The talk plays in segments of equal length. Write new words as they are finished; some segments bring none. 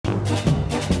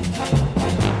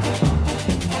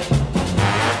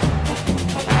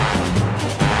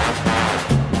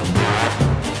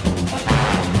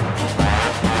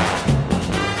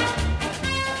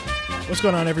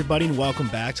What's going on, everybody, and welcome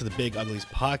back to the Big Uglies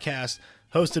podcast,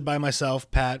 hosted by myself,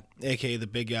 Pat, aka the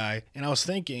Big Guy. And I was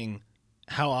thinking,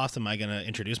 how often am I going to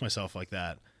introduce myself like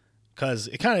that? Because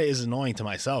it kind of is annoying to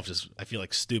myself. Just I feel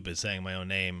like stupid saying my own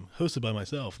name, hosted by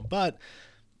myself. But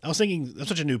I was thinking, that's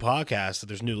such a new podcast that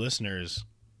there's new listeners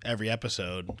every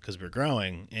episode because we're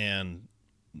growing, and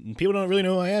people don't really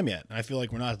know who I am yet. And I feel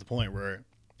like we're not at the point where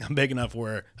I'm big enough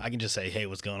where I can just say, hey,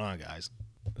 what's going on, guys?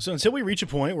 So until we reach a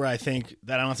point where I think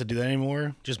that I don't have to do that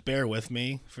anymore, just bear with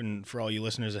me for all you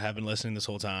listeners that have been listening this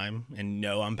whole time and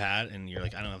know I'm Pat, and you're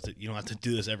like, you don't have to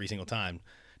do this every single time.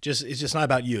 It's just not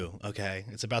about you, okay?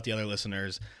 It's about the other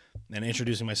listeners and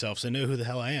introducing myself so they know who the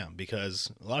hell I am,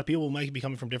 because a lot of people might be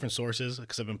coming from different sources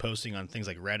because I've been posting on things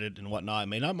like Reddit and whatnot.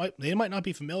 They might not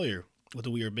be familiar with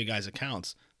the We Are Big Guys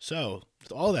accounts. So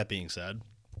with all that being said,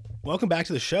 welcome back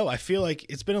to the show. I feel like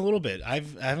it's been a little bit. I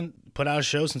haven't put out a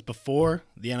show since before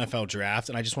the NFL draft,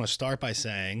 and I just want to start by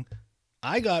saying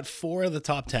I got 4 of the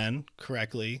top 10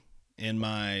 correctly in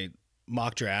my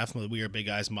mock draft, the We Are Big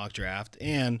Guys mock draft,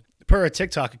 and per a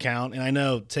TikTok account, and I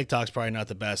know TikTok's probably not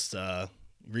the best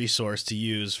resource to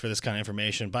use for this kind of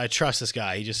information, but I trust this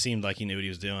guy. He just seemed like he knew what he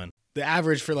was doing. The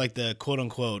average for like the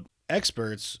quote-unquote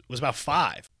experts was about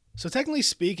 5. So technically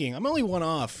speaking, I'm only one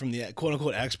off from the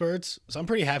quote-unquote experts, so I'm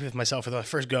pretty happy with myself for the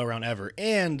first go-around ever.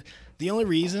 And the only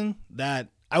reason that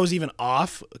I was even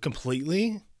off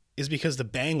completely is because the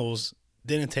Bengals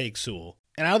didn't take Sewell.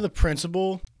 And out of the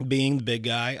principle, being the big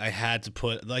guy, I had to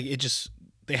put, like,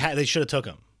 they should have took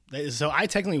him. So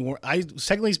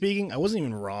technically speaking, I wasn't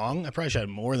even wrong. I probably should have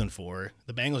more than 4.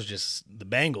 The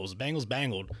Bengals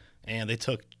bangled, and they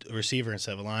took a receiver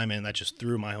instead of a lineman. That just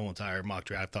threw my whole entire mock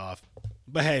draft off.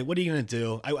 But hey, what are you going to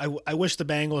do? I wish the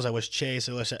Bengals, I wish Chase,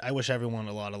 I wish everyone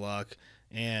a lot of luck.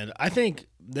 And I think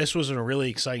this was a really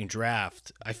exciting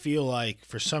draft. I feel like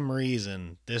for some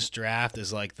reason, this draft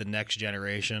is like the next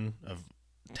generation of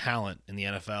talent in the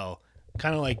NFL.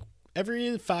 Kind of like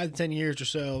every 5 to 10 years or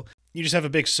so, you just have a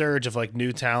big surge of like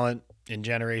new talent and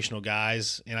generational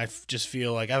guys. And I just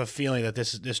feel like I have a feeling that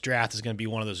this draft is going to be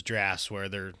one of those drafts where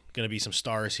there are going to be some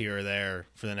stars here or there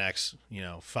for the next,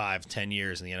 5, 10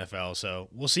 years in the NFL. So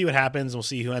we'll see what happens. We'll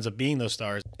see who ends up being those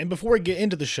stars. And before we get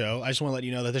into the show, I just want to let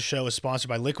you know that this show is sponsored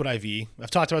by Liquid IV.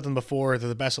 I've talked about them before. They're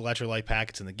the best electrolyte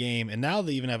packets in the game. And now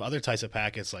they even have other types of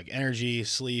packets like energy,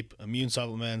 sleep, immune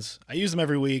supplements. I use them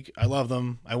every week. I love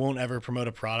them. I won't ever promote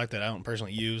a product that I don't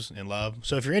personally use and love.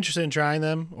 So if you're interested in trying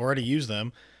them or already use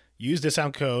them, use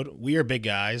discount code We Are Big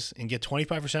Guys and get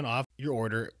 25% off your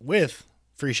order with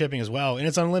free shipping as well. And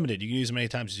it's unlimited. You can use them many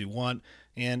times as you want.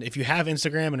 And if you have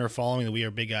Instagram and are following the We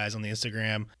Are Big Guys on the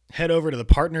Instagram, head over to the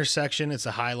partners section. It's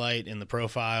a highlight in the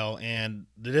profile, and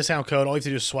the discount code, all you have to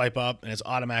do is swipe up and it's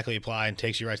automatically applied and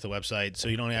takes you right to the website. So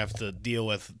you don't have to deal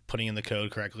with putting in the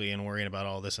code correctly and worrying about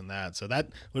all this and that. So that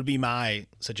would be my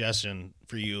suggestion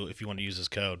for you if you want to use this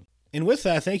code. And with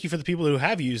that, thank you for the people who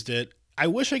have used it. I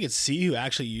wish I could see who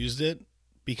actually used it,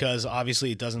 because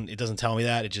obviously it doesn't tell me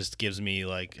that. It just gives me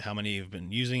like how many have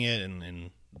been using it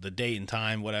and the date and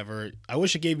time, whatever. I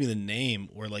wish it gave me the name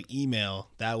or like email.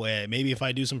 That way, maybe if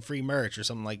I do some free merch or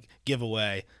something like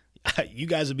giveaway, you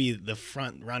guys would be the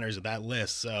front runners of that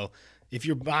list. So if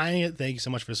you're buying it, thank you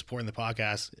so much for supporting the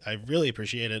podcast. I really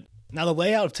appreciate it. Now, the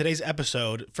layout of today's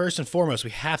episode, first and foremost,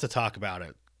 we have to talk about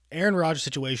it. Aaron Rodgers'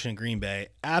 situation in Green Bay,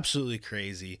 absolutely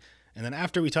crazy. And then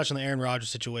after we touch on the Aaron Rodgers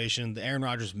situation, the Aaron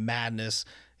Rodgers madness,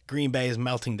 Green Bay is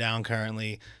melting down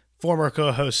currently. Former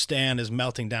co-host Stan is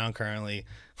melting down currently.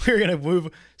 We're going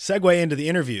to segue into the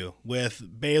interview with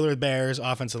Baylor Bears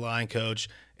offensive line coach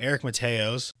Eric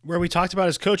Mateos, where we talked about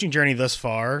his coaching journey thus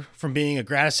far, from being a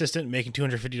grad assistant making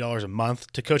 $250 a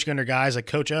month to coaching under guys like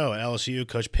Coach O at LSU,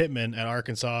 Coach Pittman at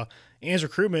Arkansas, and his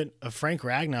recruitment of Frank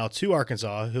Ragnow to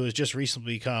Arkansas, who has just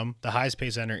recently become the highest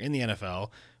paid center in the NFL.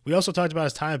 We also talked about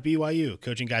his time at BYU,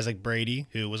 coaching guys like Brady,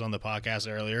 who was on the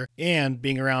podcast earlier, and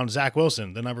being around Zach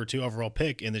Wilson, the number 2 overall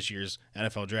pick in this year's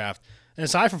NFL draft. And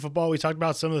aside from football, we talked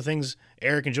about some of the things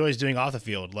Eric enjoys doing off the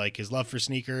field, like his love for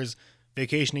sneakers,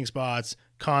 vacationing spots,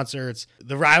 concerts,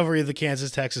 the rivalry of the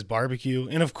Kansas-Texas barbecue,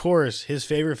 and of course, his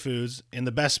favorite foods and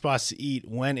the best spots to eat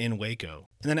when in Waco.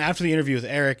 And then after the interview with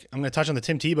Eric, I'm going to touch on the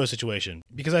Tim Tebow situation,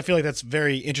 because I feel like that's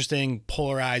very interesting,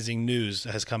 polarizing news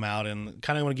that has come out, and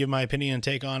kind of want to give my opinion and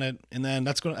take on it. And then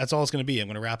that's all it's going to be. I'm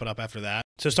going to wrap it up after that.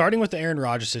 So starting with the Aaron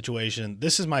Rodgers situation,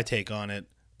 this is my take on it.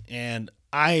 And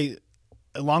I,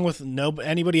 along with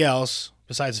anybody else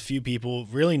besides a few people,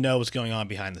 really know what's going on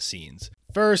behind the scenes.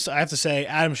 First, I have to say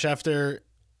Adam Schefter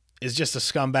is just a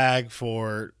scumbag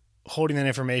for holding that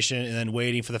information and then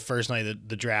waiting for the first night of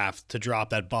the draft to drop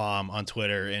that bomb on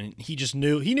Twitter. And he just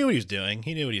knew what he was doing.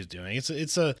 He knew what he was doing.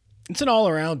 It's It's an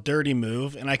all-around dirty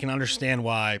move, and I can understand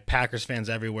why Packers fans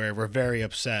everywhere were very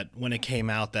upset when it came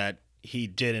out that he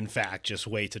did, in fact, just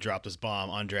wait to drop this bomb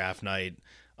on draft night,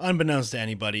 unbeknownst to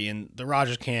anybody. In the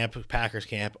Rodgers camp, Packers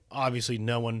camp, obviously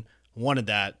no one wanted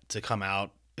that to come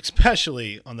out,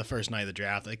 especially on the first night of the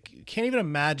draft. I can't even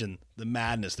imagine the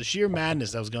madness, the sheer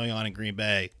madness that was going on in Green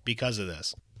Bay because of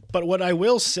this. But what I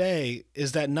will say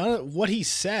is that none of what he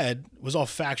said was all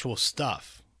factual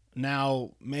stuff.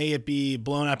 Now, may it be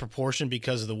blown out of proportion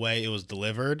because of the way it was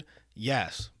delivered?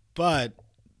 Yes. But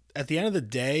at the end of the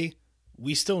day,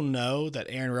 we still know that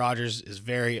Aaron Rodgers is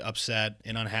very upset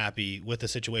and unhappy with the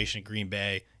situation in Green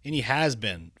Bay, and he has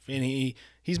been. And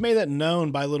he's made that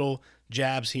known by little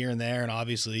jabs here and there, and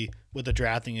obviously with the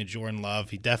drafting of Jordan Love,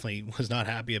 he definitely was not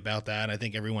happy about that. I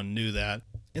think everyone knew that.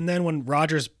 And then when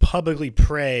Rodgers publicly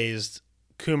praised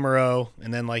Kumaro,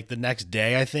 and then like the next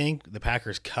day, I think the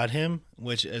Packers cut him,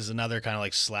 which is another kind of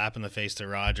like slap in the face to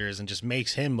Rodgers and just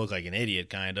makes him look like an idiot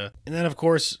kind of. And then of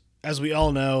course, as we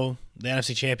all know, the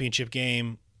NFC Championship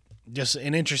game, just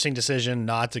an interesting decision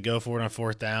not to go for it on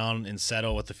fourth down and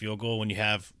settle with the field goal when you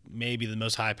have maybe the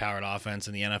most high-powered offense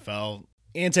in the NFL,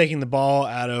 and taking the ball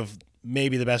out of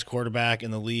maybe the best quarterback in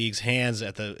the league's hands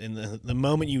at the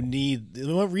moment you need.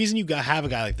 The reason you have a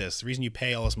guy like this, the reason you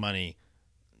pay all this money,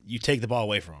 you take the ball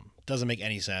away from him. Doesn't make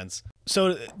any sense.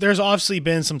 So there's obviously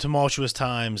been some tumultuous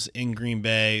times in Green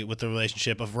Bay with the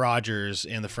relationship of Rodgers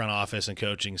and the front office and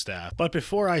coaching staff. But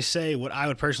before I say what I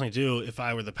would personally do if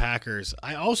I were the Packers,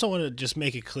 I also want to just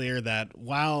make it clear that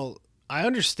while I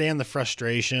understand the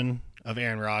frustration of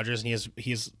Aaron Rodgers, and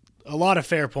he has a lot of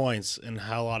fair points in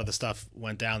how a lot of the stuff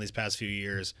went down these past few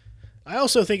years, I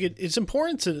also think it's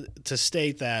important to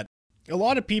state that a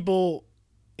lot of people,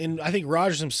 and I think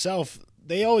Rodgers himself,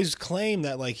 they always claim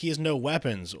that like he has no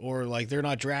weapons, or like they're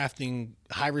not drafting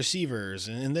high receivers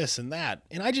and this and that.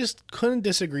 And I just couldn't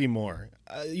disagree more.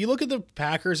 You look at the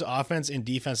Packers offense and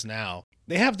defense now.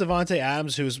 They have Devontae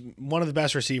Adams, who's one of the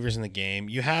best receivers in the game.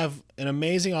 You have an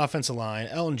amazing offensive line.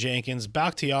 Elton Jenkins.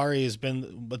 Bakhtiari has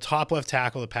been the top left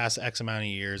tackle the past X amount of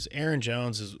years. Aaron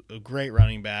Jones is a great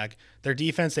running back. Their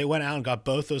defense, they went out and got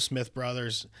both those Smith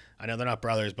brothers. I know they're not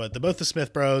brothers, but both the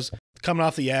Smith bros coming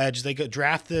off the edge. They got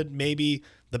drafted maybe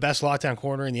the best lockdown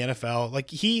corner in the NFL.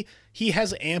 Like he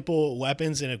has ample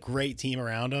weapons and a great team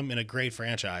around him and a great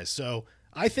franchise. So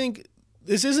I think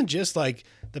this isn't just like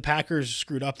the Packers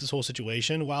screwed up this whole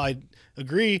situation. While I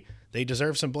agree they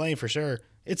deserve some blame for sure,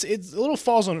 it's a little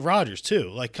falls on Rodgers too.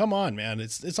 Like, come on, man.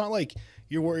 It's not like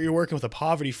you're working with a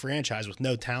poverty franchise with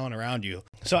no talent around you.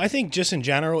 So I think just in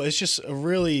general, it's just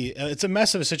it's a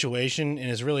mess of a situation, and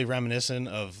it's really reminiscent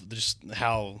of just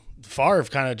how Favre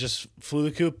kind of just flew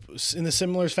the coop in a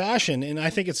similar fashion. And I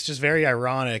think it's just very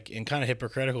ironic and kind of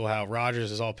hypocritical how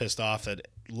Rodgers is all pissed off that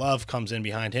Love comes in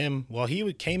behind him. Well,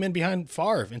 he came in behind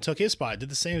Favre and took his spot, did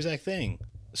the same exact thing.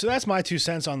 So that's my 2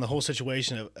 cents on the whole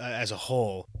situation as a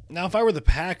whole. Now, if I were the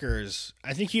Packers,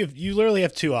 I think you literally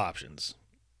have 2 options.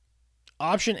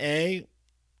 Option A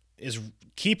is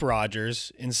keep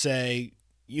Rodgers and say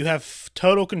you have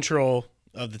total control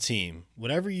of the team.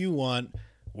 Whatever you want,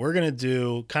 we're going to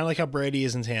do, kind of like how Brady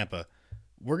is in Tampa.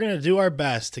 We're going to do our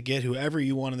best to get whoever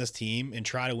you want on this team and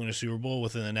try to win a Super Bowl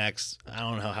within the next, I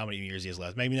don't know how many years he has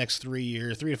left, maybe next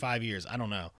 3 to 5 years. I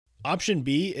don't know. Option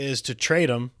B is to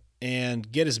trade him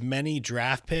and get as many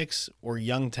draft picks or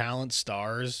young talent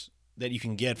stars that you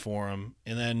can get for him,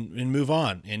 and move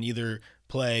on and either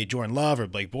play Jordan Love or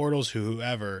Blake Bortles,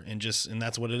 whoever, and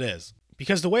that's what it is.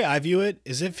 Because the way I view it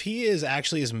is, if he is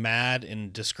actually as mad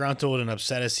and disgruntled and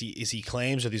upset as he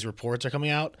claims, or these reports are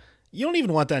coming out, you don't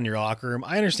even want that in your locker room.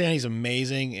 I understand he's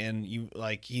amazing and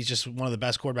he's just one of the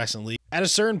best quarterbacks in the league. At a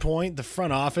certain point, the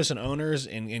front office and owners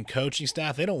and coaching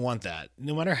staff, they don't want that.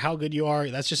 No matter how good you are,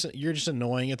 you're just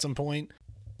annoying at some point.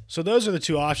 So those are the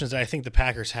 2 options that I think the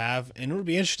Packers have, and it would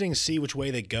be interesting to see which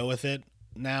way they go with it.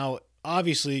 Now,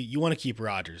 obviously, you want to keep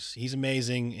Rodgers. He's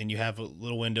amazing, and you have a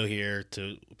little window here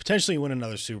to potentially win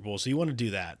another Super Bowl, so you want to do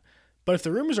that. But if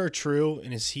the rumors are true,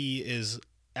 and he is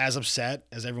as upset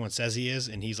as everyone says he is,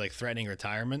 and he's like threatening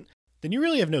retirement, then you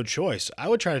really have no choice. I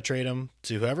would try to trade him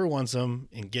to whoever wants him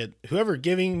and get whoever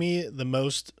giving me the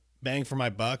most bang for my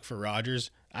buck for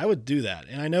Rodgers. I would do that,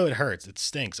 and I know it hurts. It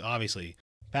stinks, obviously.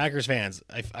 Packers fans,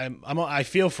 I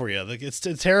feel for you. Like, it's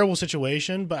a terrible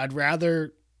situation, but I'd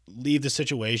rather leave the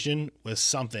situation with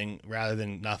something rather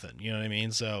than nothing. You know what I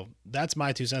mean? So that's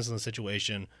my 2 cents on the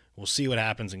situation. We'll see what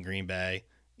happens in Green Bay.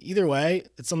 Either way,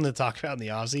 it's something to talk about in the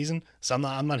offseason, so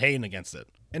I'm not hating against it.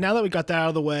 And now that we got that out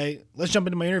of the way, let's jump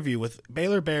into my interview with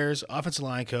Baylor Bears offensive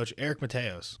line coach Eric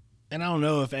Mateos. And I don't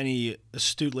know if any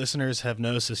astute listeners have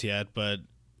noticed this yet, but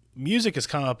music has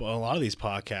come up on a lot of these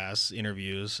podcasts,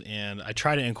 interviews, and I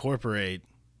try to incorporate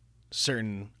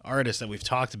certain artists that we've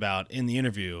talked about in the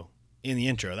interview, in the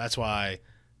intro. That's why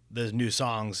the new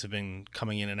songs have been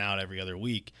coming in and out every other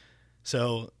week.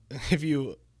 So if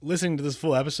you listening to this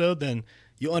full episode, then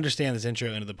you'll understand this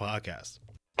intro into the podcast.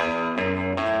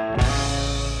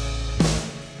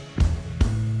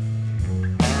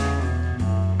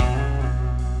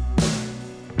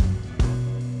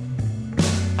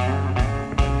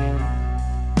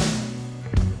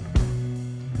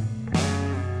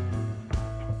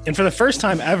 And for the first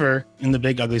time ever in the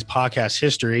Big Uglies podcast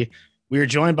history, we are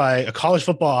joined by a college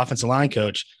football offensive line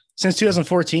coach. Since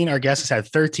 2014, our guest has had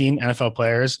 13 NFL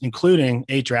players, including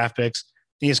 8 draft picks.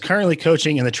 He is currently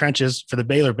coaching in the trenches for the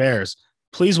Baylor Bears.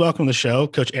 Please welcome to the show,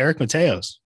 Coach Eric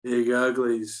Mateos. Big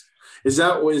Uglies.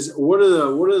 What are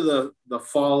the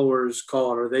followers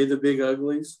called? Are they the Big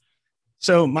Uglies?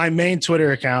 So my main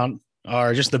Twitter account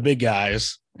are just the big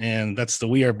guys, and that's the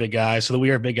We Are Big Guys. So the We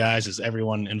Are Big Guys is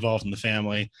everyone involved in the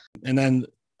family. And then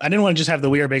I didn't want to just have the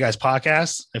We Are Big Guys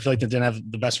podcast. I feel like that didn't have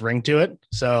the best ring to it.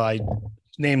 So I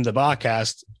named the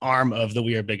podcast arm of the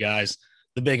We Are Big Guys,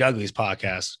 the Big Uglies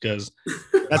podcast, because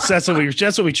that's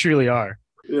what we truly are.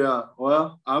 Yeah.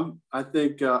 Well, I'm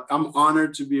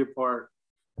honored to be a part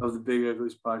of the Big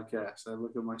Uglies podcast. I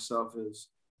look at myself as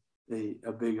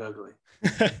a big ugly.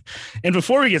 And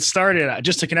before we get started,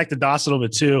 just to connect the dots a little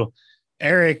bit too,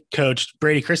 Eric coached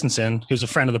Brady Christensen, who's a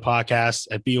friend of the podcast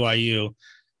at BYU.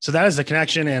 So that is the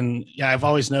connection. And yeah, I've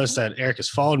always noticed that Eric has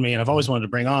followed me, and I've always wanted to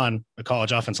bring on a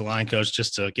college offensive line coach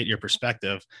just to get your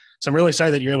perspective. So I'm really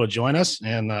excited that you're able to join us,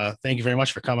 and thank you very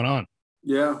much for coming on.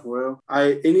 Yeah, well,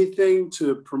 anything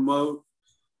to promote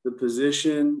the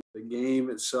position, the game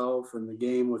itself, and the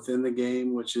game within the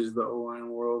game, which is the O-line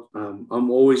world. I'm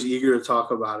always eager to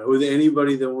talk about it with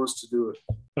anybody that wants to do it.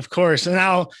 Of course. And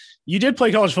now you did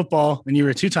play college football, and you were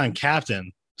a 2-time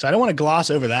captain. So I don't want to gloss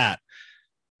over that.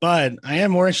 But I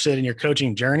am more interested in your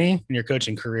coaching journey and your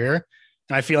coaching career.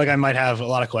 And I feel like I might have a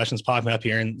lot of questions popping up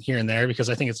here and there because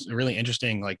I think it's a really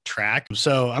interesting track.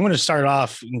 So I'm going to start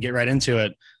off and get right into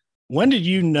it. When did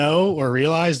you know or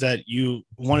realize that you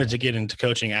wanted to get into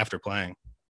coaching after playing?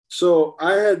 So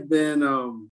I had been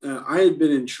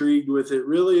intrigued with it.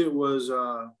 Really, it was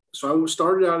so I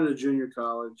started out at a junior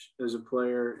college as a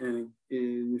player, and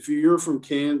if you're from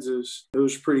Kansas, it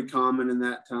was pretty common in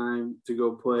that time to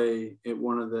go play at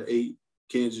one of the 8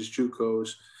 Kansas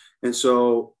JUCOs. And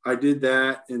so I did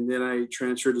that, and then I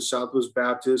transferred to Southwest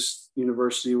Baptist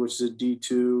University, which is a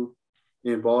D2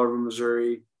 in Ball River,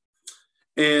 Missouri.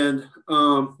 And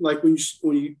when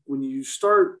you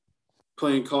start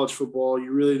playing college football,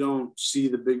 you really don't see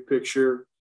the big picture.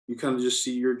 You kind of just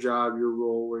see your job, your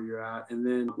role, where you're at. And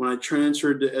then when I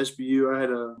transferred to SBU, I had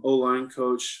an O-line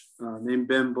coach named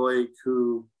Ben Blake,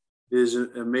 who is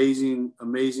an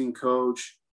amazing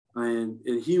coach. And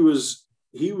he was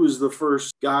the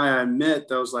first guy I met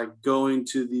that was going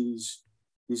to these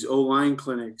O-line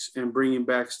clinics and bringing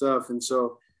back stuff. And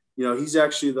so, he's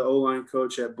actually the O-line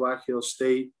coach at Black Hill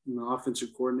State and the offensive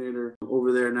coordinator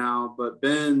over there now. But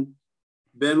Ben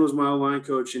was my O-line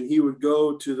coach, and he would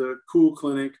go to the cool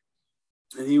clinic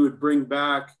and he would bring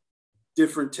back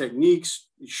different techniques.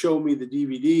 He'd show me the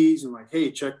DVDs and hey,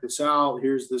 check this out.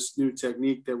 Here's this new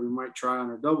technique that we might try on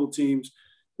our double teams.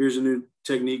 Here's a new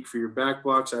technique for your back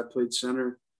blocks. I played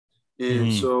center.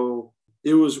 And so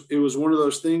it was one of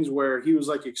those things where he was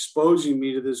exposing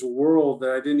me to this world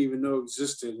that I didn't even know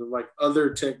existed, of other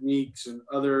techniques and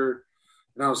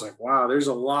I was like, wow, there's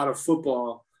a lot of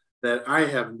football that I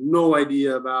have no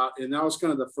idea about. And that was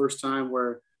kind of the first time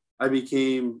where I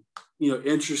became,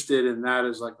 interested in that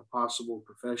as a possible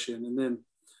profession. And then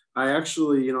I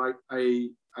actually,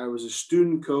 I was a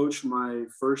student coach. My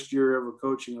first year ever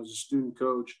coaching, I was a student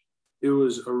coach. It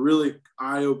was a really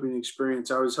eye-opening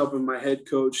experience. I was helping my head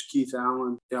coach, Keith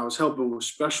Allen. I was helping with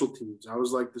special teams. I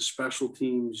was the special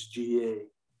teams GA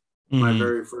my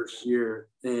very first year.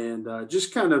 And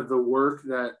just kind of the work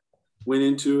that went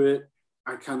into it,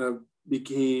 I kind of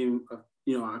became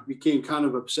kind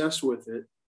of obsessed with it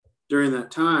during that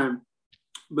time.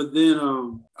 But then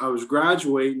I was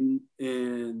graduating,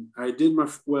 and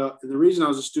the reason I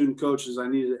was a student coach is I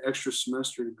needed an extra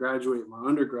semester to graduate my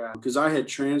undergrad because I had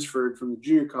transferred from the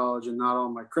junior college and not all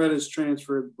my credits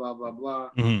transferred, blah, blah, blah.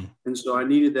 And so I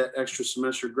needed that extra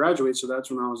semester to graduate. So that's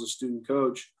when I was a student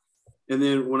coach. And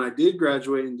then when I did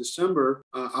graduate in December,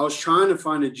 I was trying to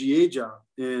find a GA job,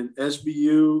 and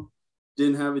SBU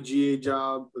didn't have a GA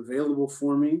job available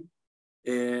for me.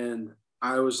 And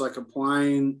I was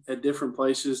applying at different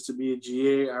places to be a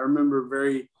GA. I remember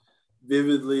very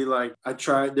vividly,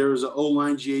 there was an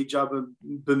O-line GA job in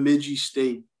Bemidji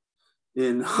State.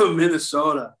 in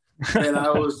Minnesota. And I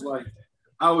was like,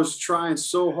 I was trying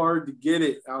so hard to get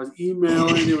it. I was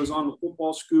emailing. It was on the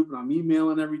Football Scoop, and I'm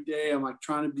emailing every day. I'm like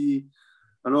trying to be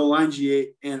an O-line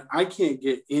GA, and I can't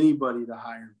get anybody to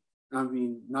hire me. I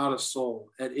mean, not a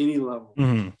soul at any level.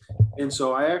 Mm-hmm. And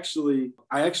so I actually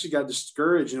got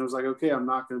discouraged, and I was like, okay, I'm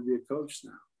not going to be a coach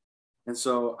now. And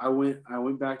so I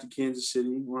went back to Kansas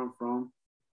City, where I'm from,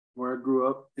 where I grew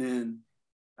up, and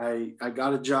I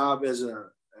got a job at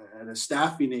a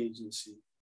staffing agency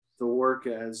to work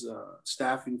as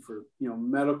staffing for,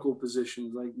 medical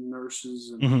positions like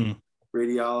nurses and Mm-hmm.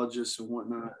 radiologists and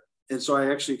whatnot. And so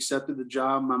I actually accepted the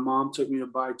job. My mom took me to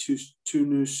buy two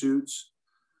new suits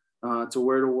to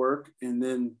wear to work. And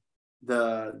then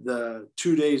the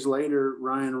 2 days later,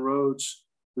 Ryan Rhodes,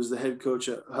 who's the head coach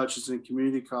at Hutchinson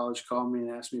Community College, called me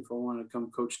and asked me if I wanted to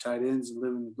come coach tight ends and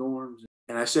live in the dorms.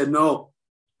 And I said no.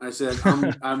 I said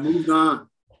I moved on.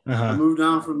 Uh-huh. I moved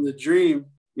on from the dream.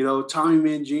 Tommy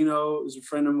Mangino is a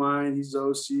friend of mine. He's the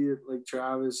OC at Lake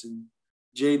Travis, and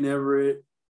Jaden Everett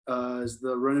is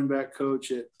the running back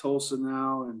coach at Tulsa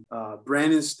now. And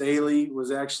Brandon Staley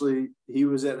was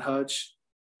at Hutch,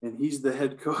 and he's the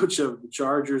head coach of the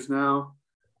Chargers now.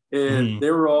 And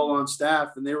they were all on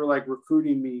staff, and they were like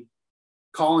recruiting me,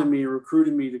 calling me,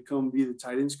 recruiting me to come be the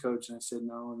tight ends coach. And I said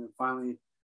no. And then finally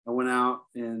I went out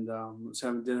and was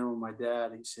having dinner with my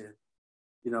dad. He said,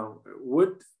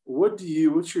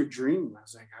 what's your dream? I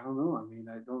was like, I don't know. I mean,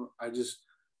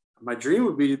 my dream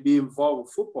would be to be involved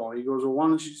with football. He goes, well, why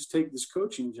don't you just take this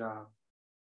coaching job?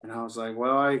 And I was like,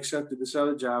 well, I accepted this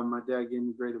other job. My dad gave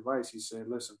me great advice. He said,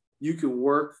 listen, you can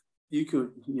work. You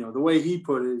can, the way he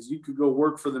put it is you could go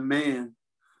work for the man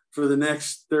for the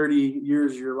next 30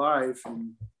 years of your life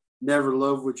and never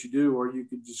love what you do, or you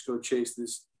could just go chase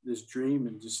this dream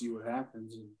and just see what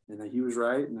happens. And he was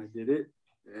right, and I did it.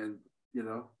 And,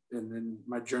 and then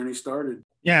my journey started.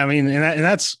 Yeah. I mean, and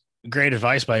that's great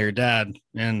advice by your dad.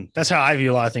 And that's how I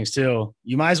view a lot of things too.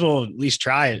 You might as well at least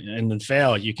try it, and then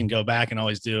fail. You can go back and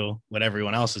always do what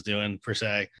everyone else is doing per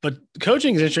se. But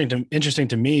coaching is interesting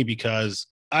to me because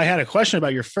I had a question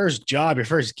about your first job, your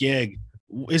first gig.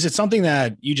 Is it something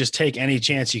that you just take any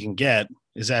chance you can get?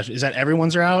 Is that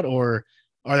everyone's route, or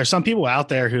are there some people out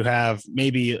there who have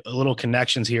maybe a little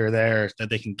connections here or there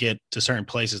that they can get to certain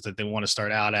places that they want to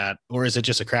start out at? Or is it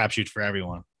just a crapshoot for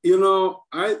everyone?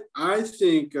 I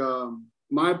think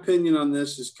my opinion on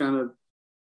this has kind of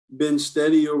been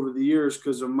steady over the years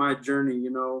because of my journey.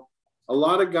 A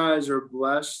lot of guys are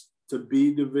blessed to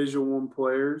be Division I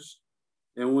players.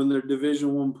 And when they're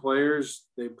Division I players,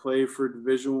 they play for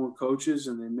Division I coaches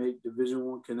and they make Division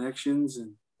I connections.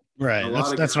 And right.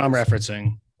 That's what I'm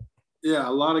referencing. Yeah,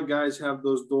 a lot of guys have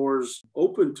those doors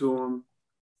open to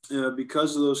them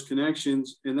because of those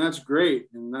connections, and that's great.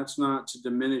 And that's not to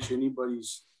diminish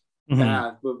anybody's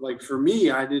path, but like for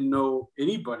me, I didn't know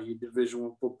anybody in Division I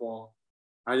football.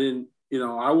 I didn't,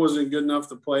 I wasn't good enough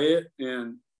to play it,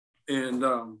 and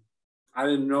I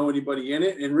didn't know anybody in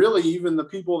it. And really, even the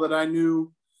people that I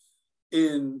knew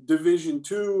in Division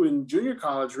II and junior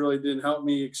college really didn't help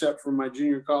me, except for my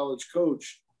junior college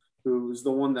coach, who was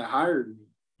the one that hired me.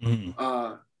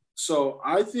 So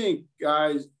I think,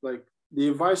 guys, like the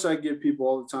advice I give people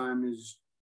all the time is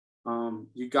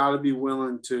you got to be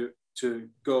willing to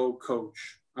go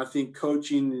coach. I think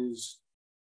coaching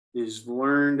is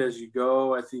learned as you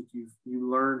go. I think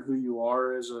you learn who you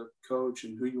are as a coach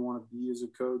and who you want to be as a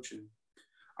coach. And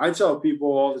I tell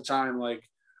people all the time, like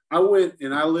I went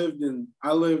and I lived in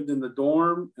the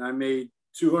dorm, and I made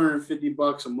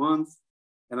 $250 a month.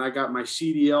 And I got my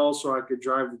CDL so I could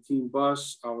drive the team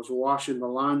bus. I was washing the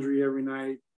laundry every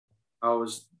night. I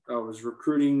was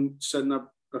recruiting, setting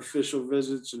up official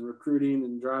visits and recruiting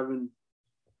and driving,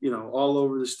 all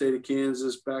over the state of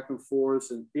Kansas back and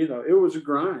forth. And, it was a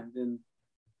grind. And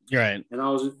you're right. And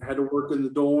I had to work in the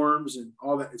dorms and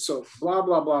all that. So blah,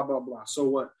 blah, blah, blah, blah. So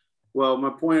what? Well, my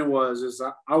point is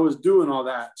I was doing all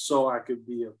that so I could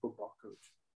be a football coach.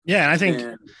 Yeah. And I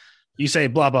think you say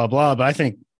blah, blah, blah, but I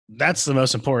think that's the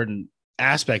most important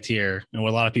aspect here. And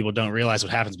what a lot of people don't realize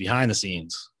what happens behind the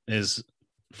scenes is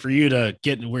for you to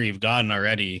get where you've gotten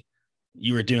already,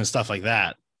 you were doing stuff like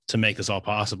that to make this all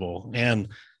possible. And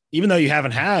even though you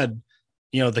haven't had,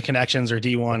 the connections or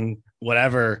D1,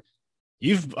 whatever,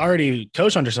 you've already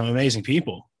coached under some amazing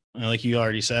people. Like you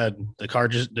already said, the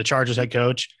Chargers head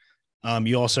coach.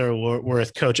 You also were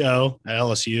with Coach O at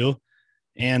LSU,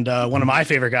 and one of my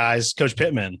favorite guys, Coach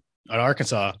Pittman at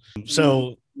Arkansas.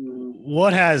 So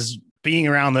what has being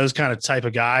around those kind of type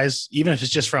of guys, even if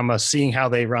it's just from seeing how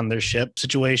they run their ship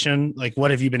situation, like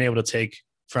what have you been able to take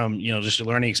from, just your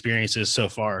learning experiences so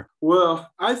far?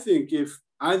 Well, I think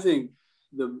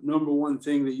the number one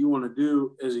thing that you want to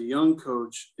do as a young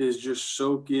coach is just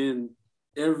soak in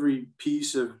every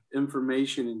piece of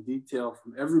information and detail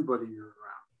from everybody you're around.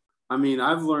 I mean,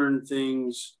 I've learned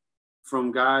things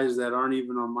from guys that aren't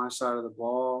even on my side of the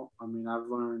ball. I mean, I've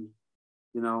learned,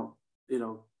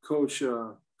 Coach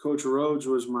Rhodes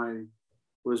was my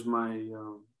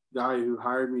guy who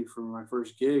hired me for my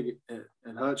first gig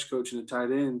at Hutch, coaching the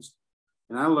tight ends,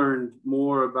 and I learned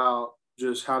more about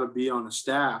just how to be on a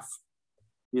staff.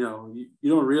 You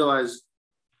don't realize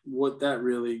what that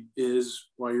really is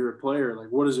while you're a player. Like,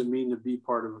 what does it mean to be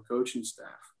part of a coaching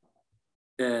staff?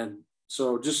 And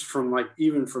so just from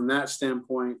even from that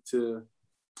standpoint to,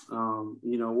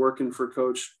 working for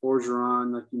Coach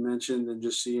Orgeron, like you mentioned, and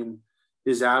just seeing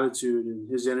his attitude and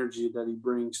his energy that he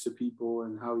brings to people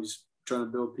and how he's trying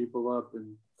to build people up,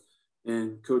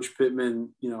 and Coach Pittman,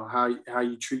 how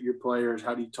you treat your players,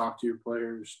 how do you talk to your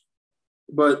players.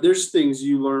 But there's things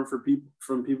you learn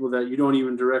from people that you don't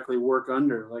even directly work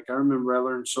under. Like, I remember I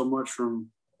learned so much from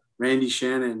Randy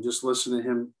Shannon, just listening to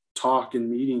him talk in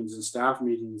meetings and staff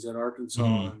meetings at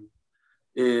Arkansas,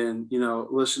 and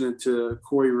listening to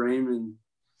Corey Raymond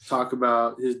talk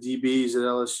about his DBs at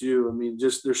LSU. I mean,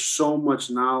 just there's so much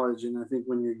knowledge, and I think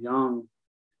when you're young,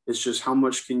 it's just how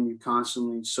much can you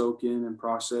constantly soak in and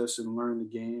process and learn the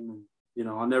game. And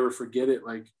I'll never forget it.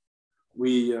 Like,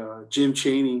 Jim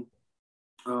Chaney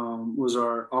was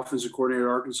our offensive coordinator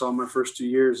at Arkansas my first 2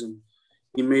 years, and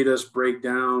he made us break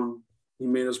down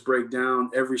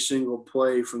every single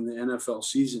play from the NFL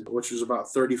season, which was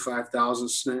about 35,000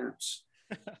 snaps.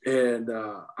 And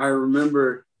I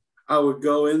remember I would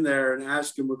go in there and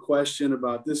ask him a question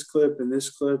about this clip and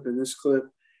this clip and this clip.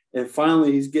 And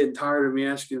finally, he's getting tired of me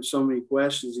asking him so many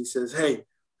questions. He says, "Hey,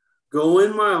 go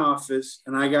in my office,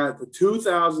 and I got the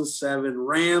 2007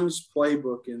 Rams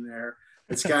playbook in there.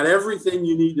 It's got everything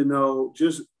you need to know.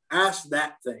 Just ask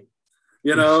that thing."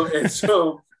 And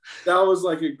so that was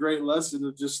like a great lesson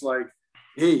of just like,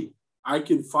 hey, I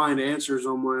can find answers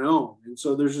on my own. And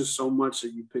so there's just so much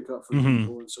that you pick up from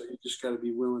people. And so you just got to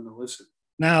be willing to listen.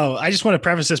 Now, I just want to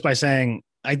preface this by saying,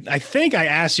 I think I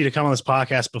asked you to come on this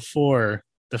podcast before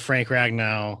the Frank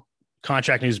Ragnow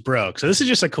contract news broke. So this is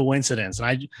just a coincidence. And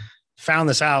I found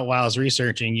this out while I was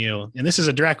researching you. And this is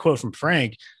a direct quote from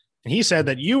Frank. And he said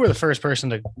that you were the first person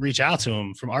to reach out to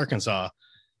him from Arkansas.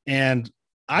 And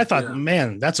I thought,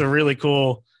 man, that's a really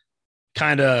cool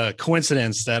kind of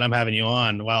coincidence that I'm having you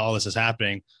on while all this is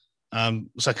happening.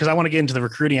 Because I want to get into the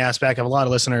recruiting aspect. I have a lot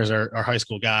of listeners are high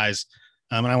school guys.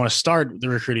 And I want to start the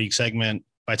recruiting segment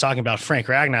by talking about Frank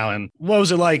Ragnow. And what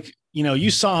was it like?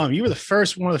 You saw him, you were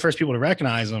one of the first people to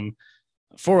recognize him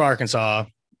for Arkansas,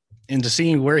 and to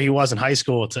seeing where he was in high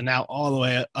school to now all the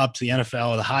way up to the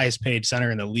NFL, the highest paid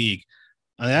center in the league.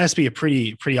 I mean, that has to be a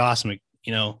pretty awesome,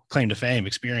 claim to fame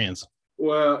experience.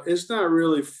 Well, it's not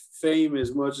really fame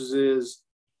as much as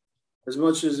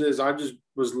I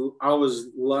was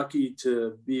lucky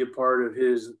to be a part of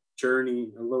his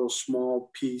journey, a little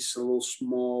small piece, a little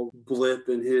small blip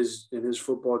in his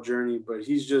football journey. But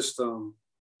he's just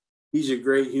he's a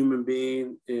great human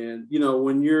being. And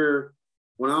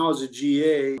when I was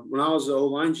the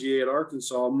O-line GA at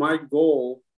Arkansas, my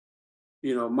goal,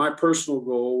 my personal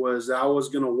goal was that I was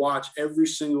going to watch every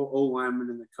single O-lineman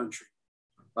in the country.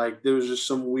 Like, there was just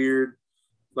some weird,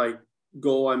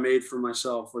 goal I made for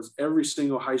myself was every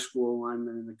single high school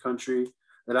O-lineman in the country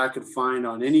that I could find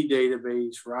on any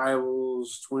database,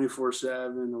 Rivals,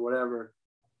 24/7 or whatever.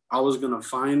 I was going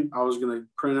to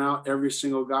print out every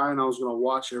single guy, and I was going to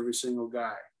watch every single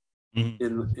guy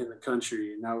in the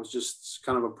country. And that was just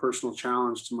kind of a personal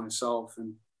challenge to myself.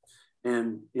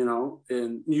 And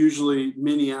usually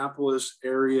Minneapolis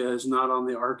area is not on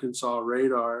the Arkansas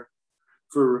radar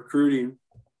for recruiting.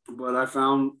 But I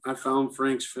found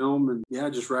Frank's film, and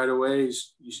just right away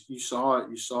you saw it.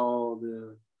 You saw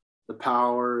the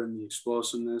power and the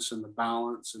explosiveness and the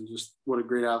balance, and just what a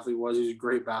great athlete was. He's a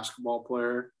great basketball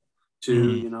player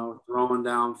too. Throwing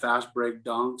down fast break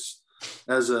dunks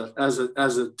as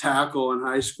a tackle in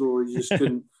high school.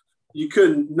 You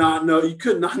could not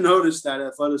notice that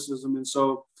athleticism. And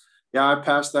so I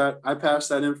passed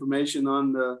that information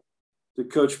on to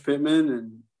Coach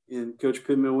Pittman, and Coach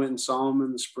Pittman went and saw him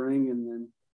in the spring, and then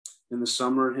in the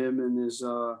summer, him and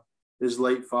his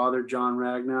late father, John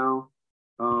Ragnow,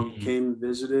 came and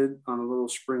visited on a little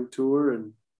spring tour,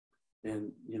 and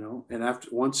after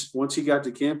once he got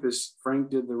to campus, Frank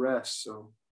did the rest.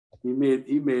 So he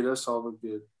made us all look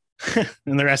good.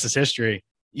 And the rest is history.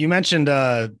 You mentioned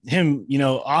him,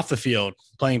 off the field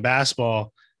playing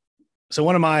basketball. So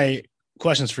one of my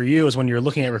questions for you is, when you're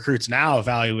looking at recruits now,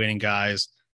 evaluating guys,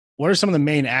 what are some of the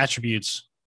main attributes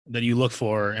that you look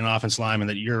for in an offense lineman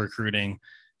that you're recruiting?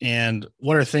 And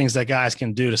what are things that guys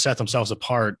can do to set themselves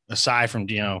apart aside from,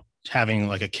 having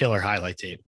like a killer highlight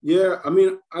tape? Yeah, I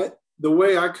mean, the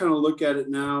way I kind of look at it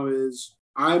now is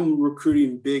I'm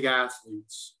recruiting big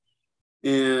athletes,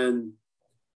 and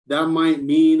that might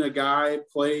mean a guy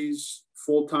plays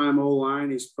full-time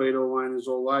O-line. He's played O-line his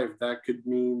whole life. That could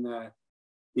mean that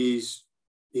he's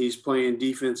playing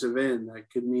defensive end.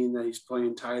 That could mean that he's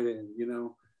playing tight end.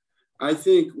 I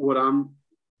think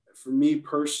for me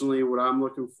personally, what I'm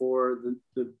looking for,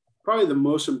 the probably the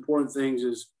most important things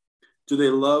is, do they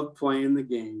love playing the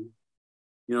game?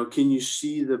 Can you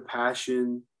see the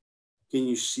passion? Can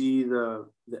you see the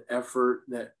effort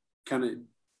that kind of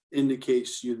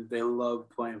indicates to you that they love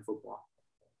playing football?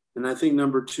 And I think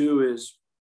number two is,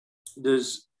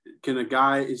 is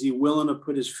he willing to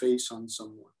put his face on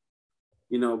someone?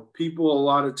 People a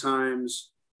lot of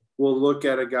times will look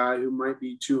at a guy who might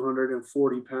be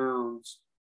 240 pounds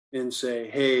and say,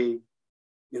 hey,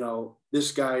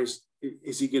 this guy's,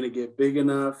 is he going to get big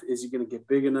enough? Is he going to get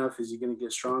big enough? Is he going to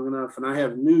get strong enough? And I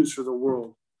have news for the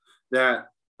world that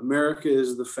America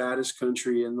is the fattest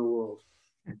country in the world.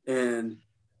 And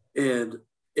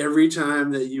every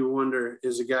time that you wonder,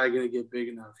 is a guy going to get big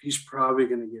enough? He's probably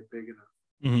going to get big enough.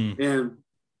 Mm-hmm. And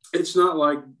it's not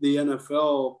like the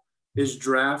NFL is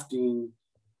drafting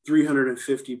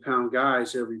 350-pound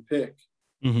guys every pick.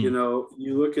 Mm-hmm.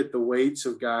 You look at the weights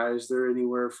of guys, they're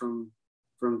anywhere from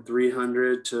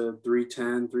 300 to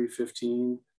 310,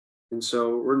 315. And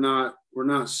so we're not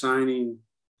signing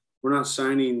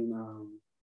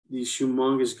these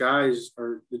humongous guys,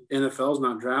 or the NFL's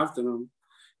not drafting them.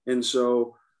 And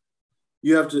so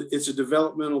it's a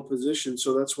developmental position.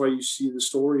 So that's why you see the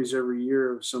stories every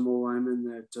year of some old lineman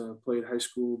that played high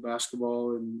school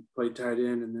basketball and played tight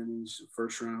end, and then he's a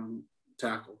first round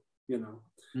tackle,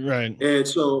 Right. And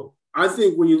so I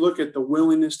think when you look at the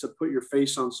willingness to put your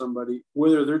face on somebody,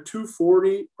 whether they're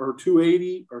 240 or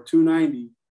 280 or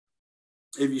 290,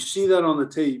 if you see that on the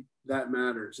tape, that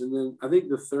matters. And then I think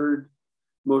the third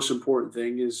most important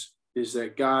thing is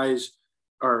that guys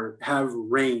have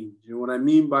range. And what I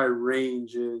mean by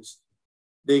range is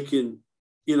they can,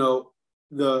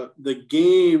 the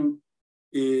game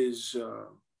is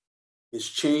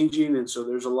changing. And so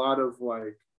there's a lot of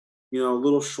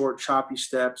little short choppy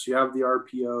steps. You have the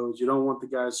RPOs. You don't want the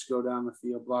guys to go down the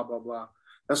field, blah, blah, blah.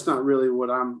 That's not really what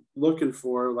I'm looking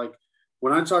for. Like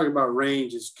when I talk about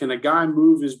range, is can a guy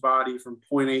move his body from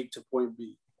point A to point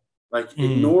B?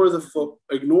 Ignore the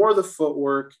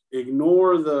footwork,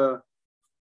 ignore the,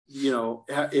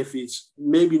 if he's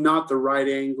maybe not the right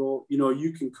angle,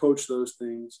 you can coach those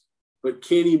things, but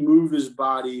can he move his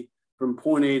body from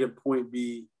point A to point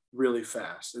B really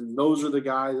fast? And those are the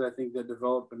guys I think that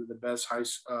develop into the best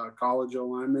college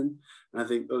O-linemen. And I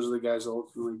think those are the guys that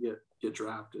ultimately get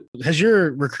drafted. Has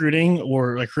your recruiting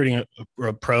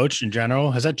approach in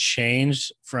general, has that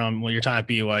changed from when you're time at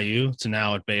BYU to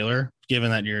now at Baylor,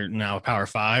 given that you're now a Power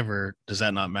 5, or does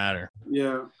that not matter?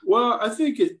 Yeah, well, I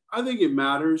think it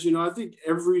matters. I think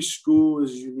every school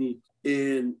is unique,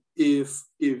 and if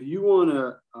you want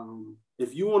to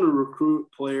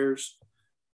recruit players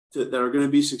that are going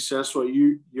to be successful at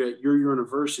your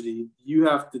university, you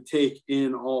have to take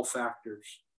in all factors.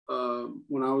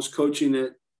 When I was coaching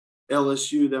at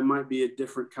LSU, that might be a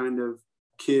different kind of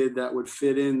kid that would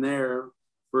fit in there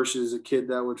versus a kid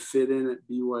that would fit in at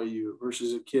BYU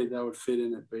versus a kid that would fit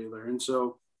in at Baylor. And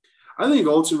so I think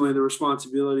ultimately the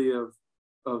responsibility of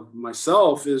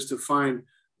myself is to find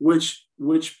which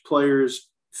players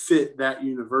fit that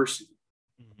university.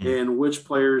 Mm-hmm. And which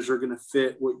players are going to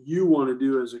fit what you want to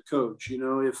do as a coach.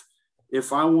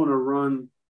 If I want to run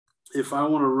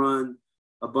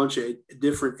a bunch of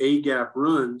different A-gap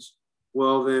runs,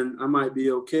 well, then I might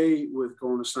be okay with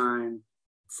going to sign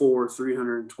 4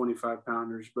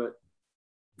 325-pounders. But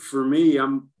for me,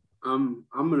 I'm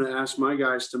going to ask my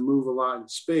guys to move a lot in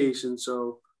space. And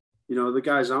so, the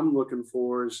guys I'm looking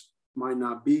for might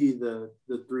not be the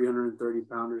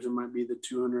 330-pounders. It might be the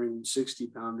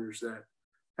 260-pounders that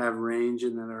have range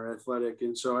and that are athletic.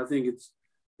 And so I think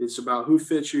it's about who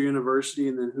fits your university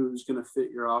and then who's going to fit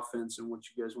your offense and what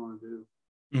you guys want to do.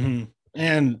 Mm-hmm.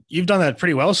 And you've done that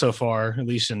pretty well so far, at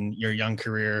least in your young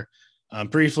career.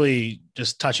 Briefly,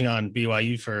 just touching on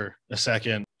BYU for a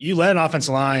second, you led an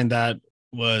offensive line that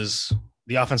was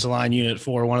the offensive line unit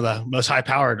for one of the most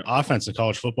high-powered offense in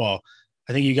college football.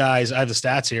 I think you guys, I have the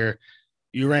stats here,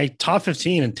 you ranked top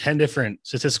 15 in 10 different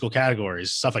statistical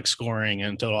categories, stuff like scoring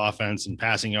and total offense and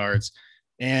passing yards.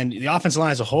 And the offensive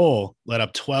line as a whole led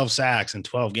up 12 sacks in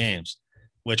 12 games,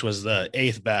 which was the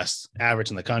 8th best average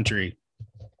in the country.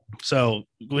 So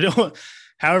we don't,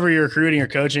 however you're recruiting or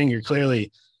coaching, you're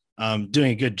clearly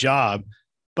doing a good job.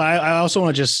 But I also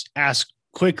want to just ask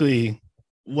quickly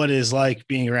what is like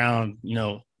being around,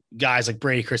 guys like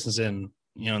Brady Christensen,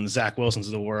 and the Zach Wilsons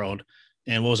of the world.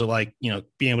 And what was it like,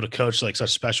 being able to coach like such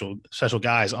special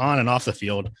guys on and off the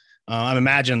field? I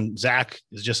imagine Zach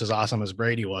is just as awesome as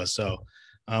Brady was. So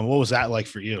what was that like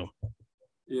for you?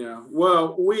 Yeah,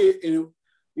 well, it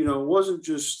wasn't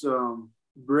just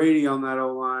Brady on that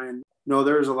O line. No,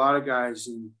 there's a lot of guys,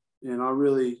 and I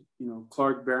really,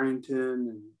 Clark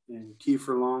Barrington and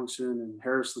Kiefer Longson and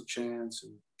Harris LaChance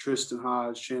and Tristan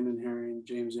Hodge, Shannon Herring,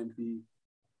 James Impey,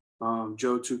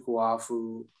 Joe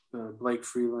Tukuafu, Blake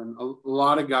Freeland. A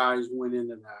lot of guys went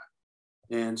into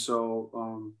that, and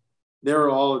so they were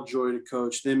all a joy to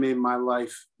coach. They made my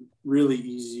life really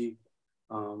easy.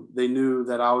 They knew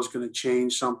that I was going to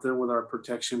change something with our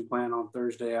protection plan on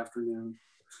Thursday afternoon,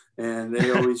 and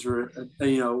they always were,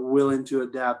 willing to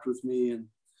adapt with me.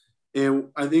 And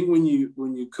I think when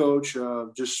you coach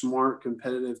just smart,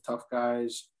 competitive, tough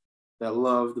guys that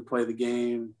love to play the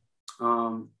game,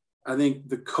 I think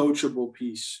the coachable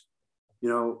piece,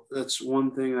 that's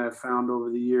one thing I've found over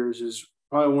the years is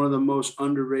probably one of the most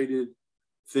underrated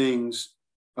things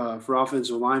for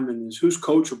offensive linemen is who's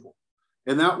coachable.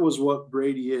 And that was what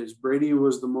Brady is. Brady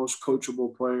was the most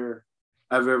coachable player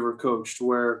I've ever coached,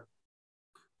 where,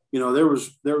 there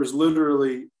was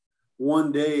literally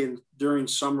one day during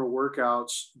summer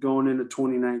workouts going into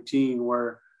 2019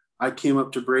 where I came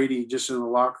up to Brady just in the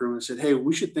locker room and said, "Hey,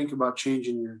 we should think about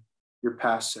changing your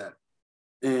pass set."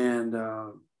 And,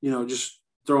 just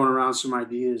throwing around some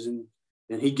ideas. And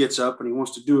he gets up and he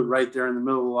wants to do it right there in the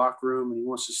middle of the locker room. And he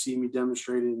wants to see me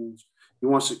demonstrate it. And he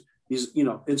wants to,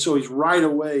 and so he's right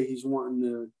away, he's wanting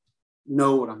to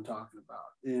know what I'm talking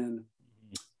about.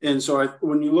 And so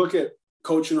when you look at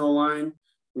coaching O-line,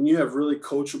 when you have really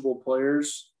coachable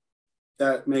players,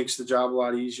 that makes the job a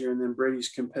lot easier. And then Brady's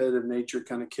competitive nature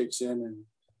kind of kicks in and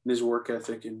his work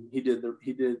ethic. And he did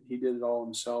it all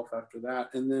himself after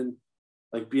that. And then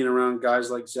like being around guys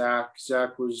like Zach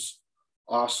was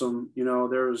awesome.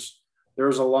 There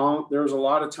was a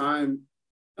lot of time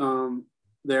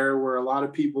there where a lot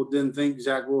of people didn't think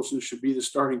Zach Wilson should be the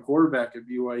starting quarterback at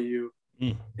BYU.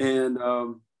 And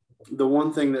the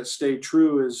one thing that stayed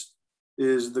true is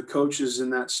the coaches in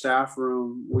that staff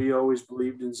room. We always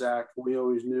believed in Zach. We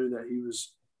always knew that he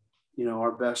was,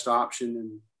 our best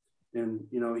option. And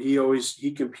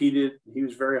he competed. He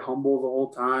was very humble the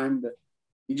whole time, but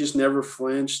he just never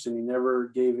flinched and he never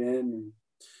gave in.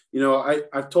 And,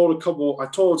 I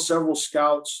told several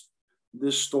scouts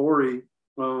this story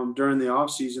during the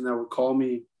offseason that would call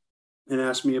me and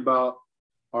ask me about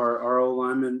our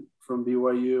O-lineman from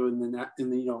BYU. And then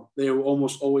they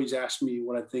almost always ask me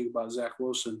what I think about Zach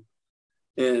Wilson.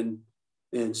 And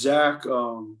Zach,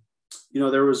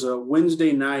 there was a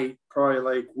Wednesday night, probably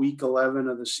like week 11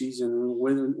 of the season,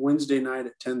 Wednesday night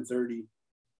at 10:30.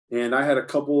 And I had a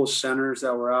couple of centers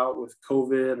that were out with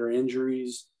COVID or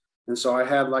injuries. And so I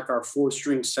had like our fourth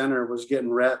string center was getting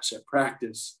reps at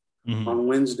practice on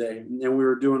Wednesday. And we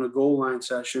were doing a goal line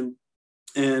session.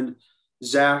 And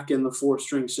Zach and the fourth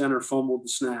string center fumbled the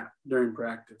snap during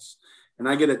practice. And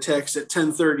I get a text at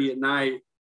 10:30 at night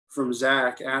from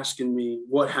Zach asking me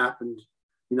what happened.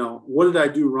 What did I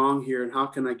do wrong here? And how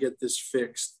can I get this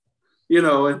fixed?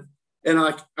 And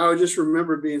I would just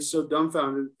remember being so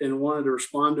dumbfounded and wanted to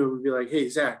respond to him and be like, "Hey,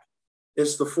 Zach,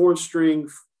 it's the fourth string,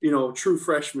 true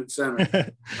freshman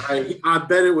center. I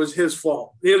bet it was his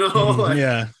fault."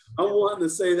 Yeah. I'm wanting to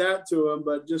say that to him,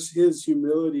 but just his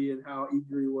humility and how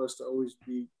eager he was to always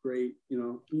be great.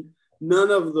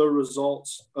 None of the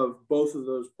results of both of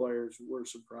those players were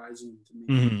surprising to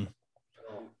me.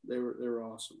 They were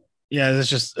awesome. Yeah,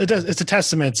 it's a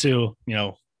testament to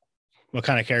what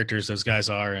kind of characters those guys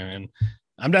are, and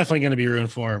I'm definitely going to be rooting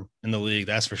for him in the league,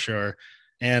 that's for sure.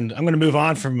 And I'm going to move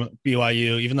on from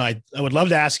BYU, even though I would love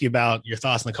to ask you about your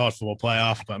thoughts on the college football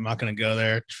playoff, but I'm not going to go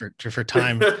there for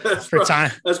time. That's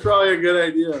probably a good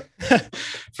idea.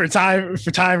 for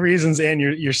time reasons and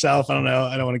yourself. I don't know.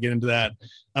 I don't want to get into that.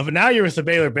 But now you're with the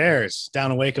Baylor Bears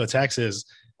down in Waco, Texas.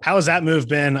 How has that move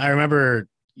been? I remember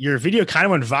your video kind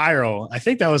of went viral. I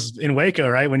think that was in Waco,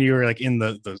 right? When you were like in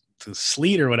the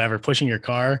sleet or whatever, pushing your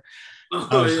car.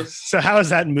 Yeah. So how has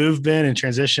that move been in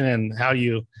transition, and how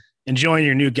you enjoying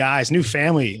your new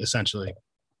family, essentially?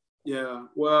 Yeah,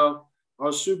 well, I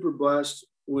was super blessed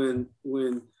when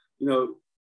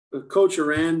Coach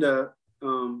Aranda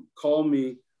called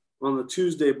me on the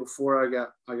Tuesday before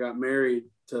I got married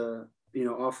to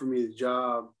offer me the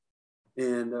job,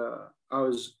 and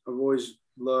I've always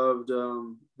loved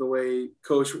the way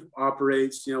coach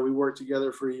operates. You know, we worked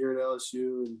together for a year at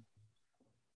LSU,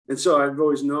 and so I've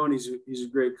always known he's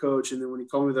a great coach. And then when he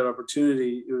called me that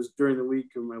opportunity, it was during the week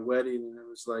of my wedding, and it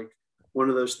was like one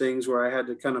of those things where I had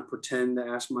to kind of pretend to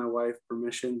ask my wife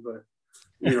permission, but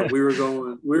you know, we were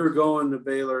going to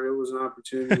Baylor. It was an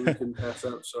opportunity we couldn't pass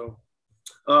up. So,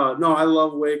 no, I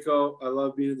love Waco. I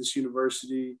love being at this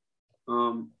university.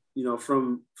 You know,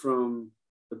 from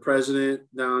the president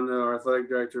down to our athletic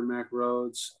director, Mac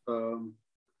Rhodes.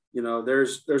 You know,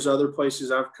 there's other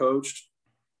places I've coached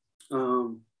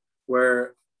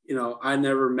where, you know, I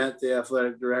never met the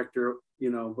athletic director, you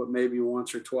know, but maybe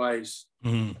once or twice.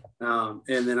 Mm-hmm.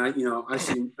 And then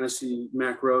I see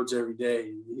Mac Rhodes every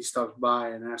day. He stops by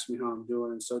and asks me how I'm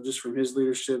doing. And so just from his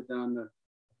leadership down to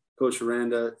Coach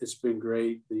Aranda, it's been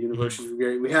great. The university's been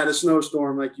great. We had a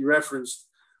snowstorm, like you referenced,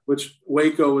 which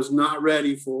Waco was not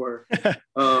ready for.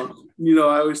 You know,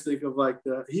 I always think of like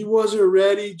he wasn't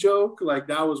ready joke. Like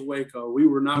that was Waco. We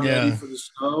were not ready for the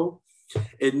snow.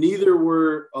 And neither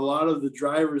were a lot of the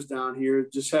drivers down here,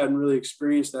 just hadn't really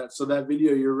experienced that. So that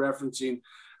video you're referencing,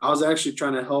 I was actually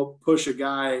trying to help push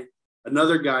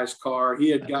another guy's car. He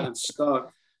had gotten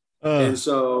stuck. And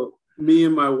so me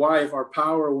and my wife, our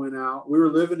power went out. We were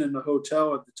living in the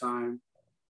hotel at the time,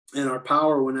 and our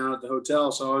power went out at the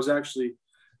hotel. So I was actually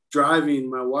driving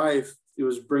my wife. It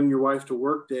was bring your wife to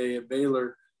work day at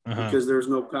Baylor because there's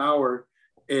no power.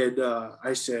 And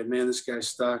I said, man, this guy's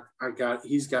stuck.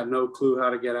 He's got no clue how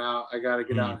to get out. I got to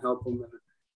get out and help him. And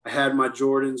I had my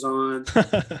Jordans on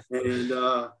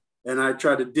and I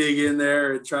tried to dig in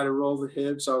there and try to roll the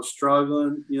hips. I was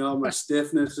struggling, you know, my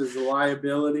stiffness is a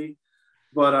liability,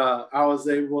 but I was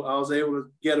able to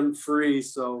get him free.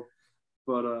 So,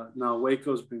 but no,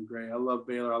 Waco's been great. I love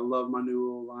Baylor. I love my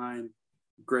new O-line,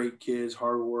 great kids,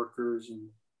 hard workers, and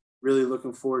really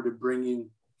looking forward to bringing,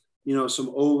 you know,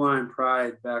 some O-line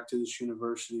pride back to this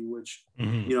university, which,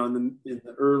 you know, in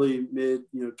the early mid,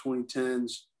 you know,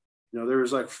 2010s, you know, there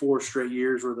was like 4 straight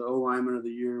years where the O-lineman of the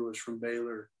year was from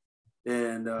Baylor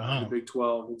and the Big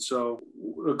 12. And so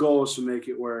the goal is to make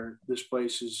it where this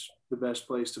place is the best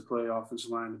place to play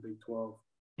offensive line in the Big 12.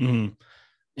 Mm-hmm.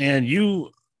 And you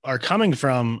are coming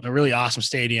from a really awesome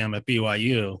stadium at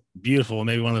BYU, beautiful,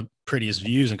 maybe one of the prettiest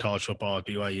views in college football at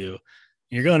BYU.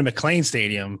 You're going to McLean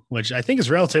Stadium, which I think is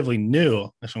relatively new,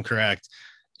 if I'm correct.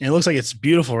 And it looks like it's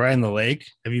beautiful right in the lake.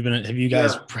 Have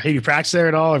you practiced there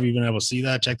at all? Have you been able to see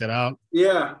that? Check that out?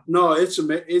 Yeah, no, it's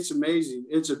amazing.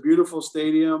 It's a beautiful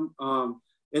stadium.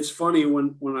 It's funny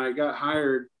when I got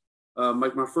hired,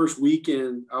 like my first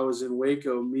weekend, I was in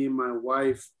Waco. Me and my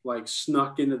wife like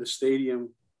snuck into the stadium,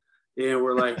 and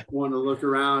we're like wanting to look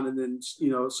around. And then,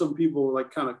 you know, some people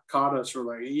like kind of caught us. We're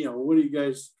like, you know, what do you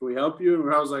guys? Can we help you?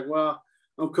 And I was like, well,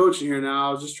 I'm coaching here now.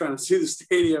 I was just trying to see the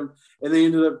stadium, and they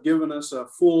ended up giving us a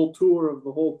full tour of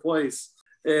the whole place.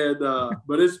 And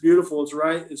but it's beautiful. It's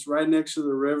right next to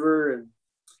the river,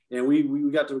 and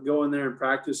we got to go in there and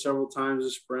practice several times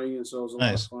this spring, and so it was a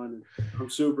lot of fun. And I'm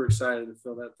super excited to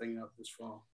fill that thing up this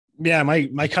fall. Yeah,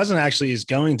 my cousin actually is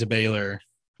going to Baylor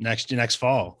next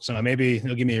fall, so maybe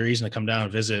he'll give me a reason to come down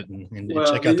and visit and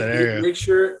check out that area.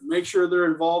 Make sure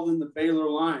they're involved in the Baylor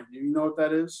line. Do you know what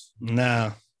that is?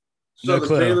 No. So the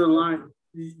Baylor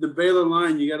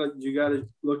line, you gotta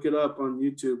look it up on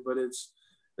YouTube, but it's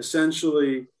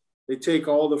essentially they take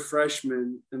all the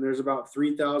freshmen, and there's about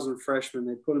 3,000 freshmen.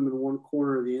 They put them in one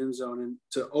corner of the end zone, and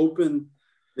to open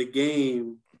the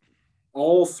game,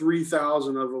 all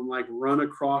 3,000 of them like run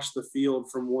across the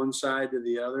field from one side to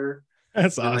the other.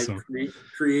 That's awesome. Like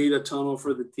create a tunnel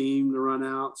for the team to run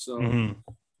out. So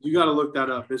you got to look that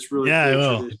up. It's really cool. I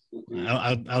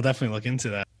will. I'll definitely look into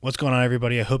that. What's going on,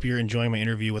 everybody? I hope you're enjoying my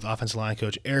interview with offensive line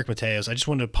coach Eric Mateos. I just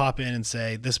wanted to pop in and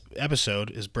say this episode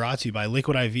is brought to you by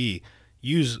Liquid IV.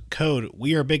 Use code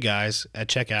WeAreBigGuys at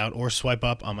checkout or swipe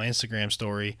up on my Instagram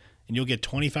story, and you'll get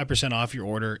 25% off your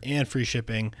order and free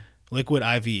shipping. Liquid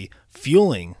IV,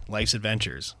 fueling life's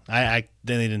adventures. They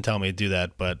didn't tell me to do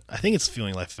that, but I think it's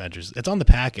fueling life adventures. It's on the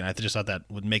pack, and I just thought that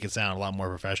would make it sound a lot more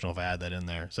professional if I had that in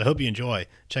there. So I hope you enjoy.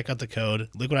 Check out the code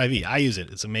Liquid IV. I use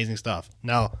it. It's amazing stuff.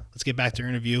 Now let's get back to our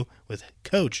interview with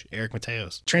Coach Eric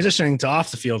Mateos. Transitioning to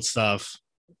off the field stuff,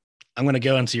 I'm going to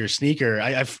go into your sneaker.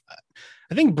 I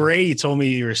think Brady told me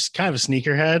you were kind of a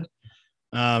sneakerhead,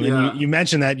 and you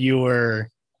mentioned that you were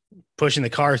pushing the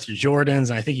car through Jordans.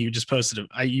 And I think you just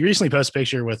you recently posted a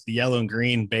picture with the yellow and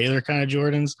green Baylor kind of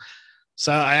Jordans.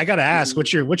 So I got to ask,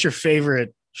 what's your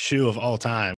favorite shoe of all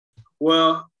time?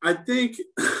 Well, I think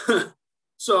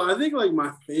like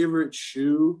my favorite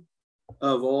shoe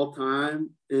of all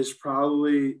time is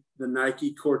probably the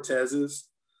Nike Cortezes.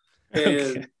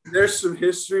 And there's some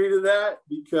history to that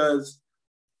because,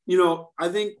 I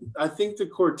think the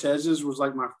Cortezes was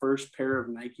like my first pair of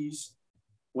Nikes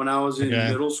when I was in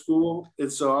middle school.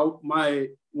 And so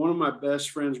one of my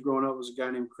best friends growing up was a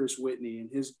guy named Chris Whitney, and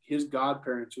his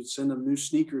godparents would send him new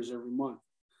sneakers every month.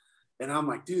 And I'm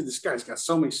like, dude, this guy's got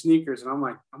so many sneakers. And I'm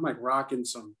like rocking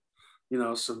some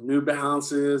New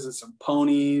Balances and some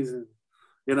ponies. And,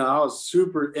 I was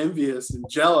super envious and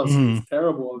jealous. It was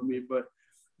terrible of me. But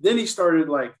then he started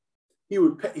like, he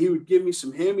would give me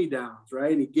some hand-me-downs,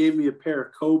 right? And he gave me a pair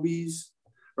of Kobe's,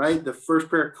 right? The first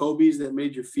pair of Kobe's that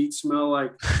made your feet smell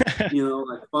like,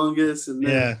 like fungus. And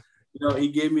then, he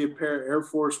gave me a pair of Air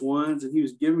Force Ones, and he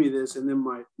was giving me this. And then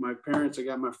my parents, I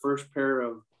got my first pair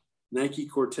of Nike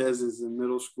Cortezes in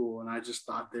middle school, and I just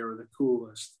thought they were the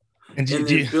coolest. And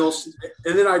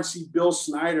then I'd see Bill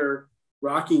Snyder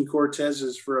rocking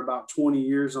Cortezes for about 20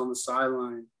 years on the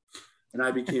sideline, and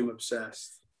I became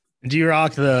obsessed. Do you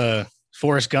rock the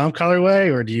Forrest Gump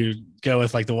colorway, or do you go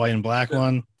with like the white and black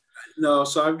one? No,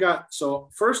 so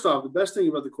first off, the best thing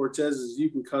about the Cortezes is you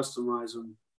can customize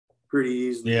them pretty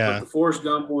easily. Yeah. But the Forrest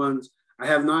Gump ones, I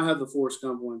have not had the Forrest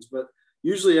Gump ones, but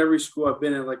usually every school I've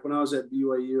been at, like when I was at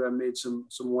BYU, I made some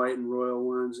white and royal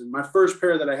ones. And my first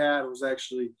pair that I had was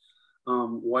actually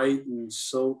white and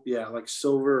like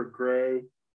silver or gray.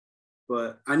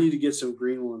 But I need to get some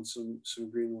green ones, some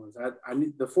green ones. I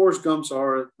need the Forrest Gumps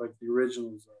are like the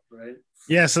originals, right?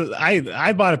 Yeah, so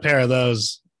I bought a pair of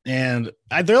those, and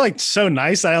they're like so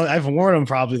nice. I've worn them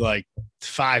probably like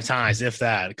 5 times, if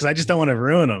that, because I just don't want to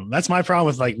ruin them. That's my problem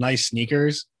with like nice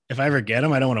sneakers. If I ever get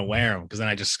them, I don't want to wear them because then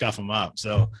I just scuff them up.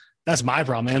 So that's my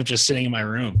problem. I end up just sitting in my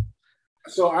room.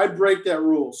 So I break that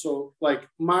rule. So like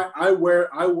I wear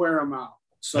them out.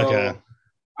 So okay.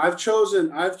 I've chosen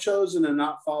to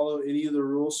not follow any of the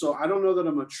rules. So I don't know that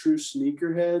I'm a true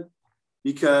sneakerhead,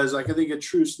 because like I think a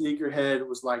true sneakerhead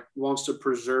wants to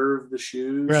preserve the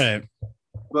shoes. Right.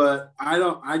 But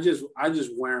I just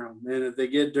wear them. And if they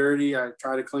get dirty, I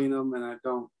try to clean them, and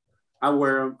I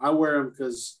wear them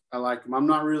because I like them. I'm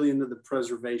not really into the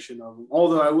preservation of them.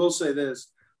 Although I will say this,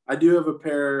 I do have a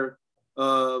pair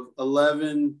of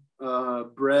 11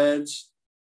 breads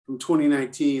from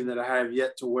 2019 that I have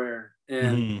yet to wear.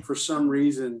 And for some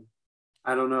reason,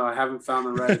 I don't know, I haven't found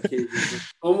the right occasion.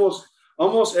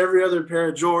 Almost every other pair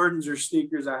of Jordans or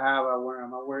sneakers I have, I wear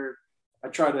them.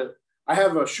 I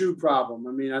have a shoe problem.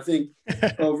 I mean, I think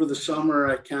over the summer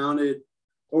I counted,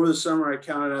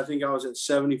 I think I was at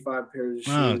 75 pairs of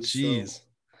shoes. Oh, geez.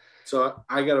 So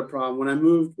I got a problem. When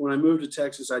I moved to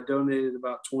Texas, I donated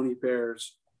about 20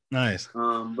 pairs. Nice.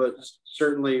 But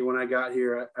certainly when I got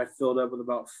here, I filled up with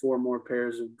about 4 more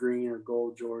pairs of green or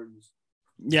gold Jordans.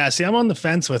 Yeah. See, I'm on the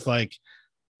fence with like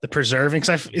the preserving,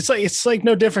 because it's like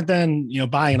no different than,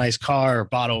 buying a nice car or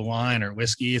bottle of wine or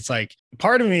whiskey. It's like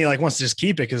part of me like wants to just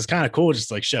keep it because it's kind of cool just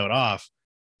to like show it off.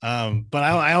 But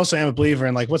I also am a believer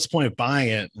in like, what's the point of buying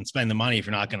it and spending the money if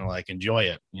you're not going to like enjoy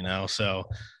it, So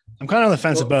I'm kind of on the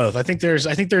fence of both. I think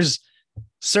there's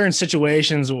certain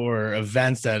situations or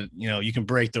events that, you can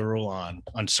break the rule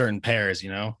on certain pairs,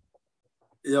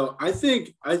 I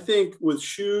think with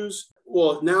shoes,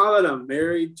 well, now that I'm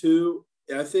married too,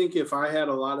 I think if I had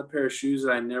a lot of pair of shoes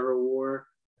that I never wore,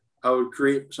 I would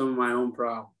create some of my own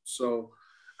problems. So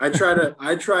I try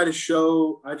to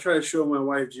show my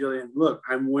wife Jillian, look,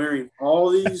 I'm wearing all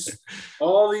these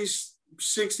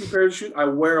 60 pairs of shoes. I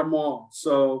wear them all.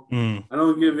 So I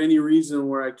don't give any reason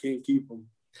where I can't keep them.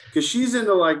 Because she's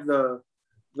into like the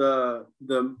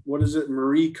what is it,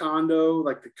 Marie Kondo,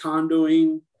 like the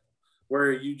condoing,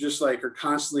 where you just like are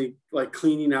constantly like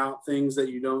cleaning out things that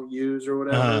you don't use or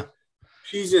whatever.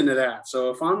 She's into that.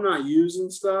 So if I'm not using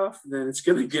stuff, then it's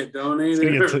gonna get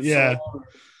donated. Yeah.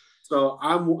 So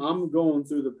I'm going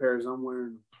through the pairs. I'm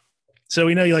wearing them. So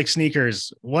we know you like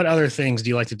sneakers. What other things do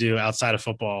you like to do outside of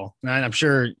football? And I'm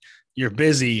sure you're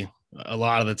busy a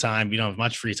lot of the time. You don't have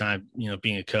much free time,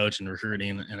 being a coach and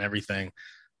recruiting and everything.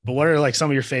 But what are like some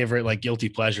of your favorite like guilty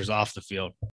pleasures off the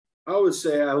field? I would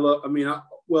say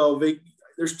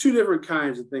there's 2 different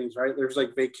kinds of things, right? There's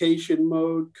like vacation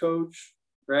mode coach,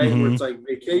 right? Where it's like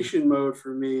vacation mode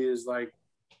for me is like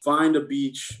find a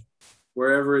beach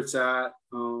wherever it's at.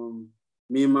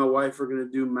 Me and my wife are going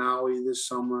to do Maui this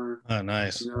summer. Oh,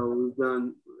 nice.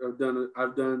 I've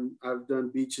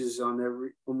done beaches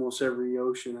on almost every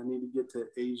ocean. I need to get to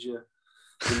Asia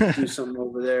and do something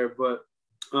over there. But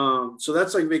so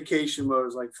that's like vacation mode,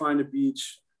 is like find a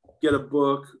beach, get a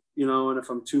book, and if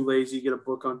I'm too lazy, get a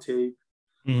book on tape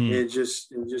and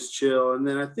just chill. And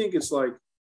then I think it's like,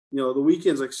 the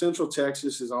weekends, like Central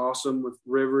Texas is awesome with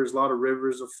rivers, a lot of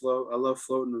rivers afloat. I love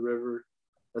floating the river.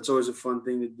 That's always a fun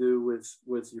thing to do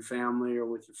with your family or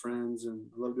with your friends. And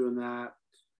I love doing that.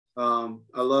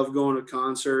 I love going to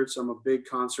concerts. I'm a big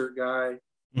concert guy.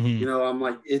 Mm-hmm. I'm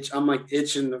like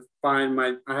itching to find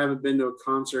I haven't been to a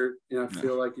concert in I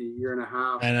feel like a year and a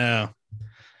half. I know.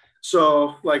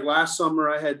 So like last summer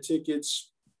I had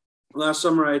tickets to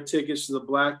the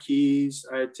Black Keys.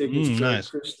 I had tickets to Nice.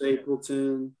 Chris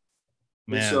Stapleton.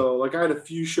 Man. And so like I had a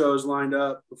few shows lined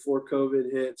up before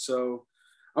COVID hit. So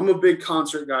I'm a big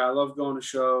concert guy. I love going to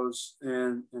shows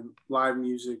and live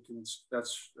music, and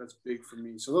that's big for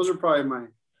me. So those are probably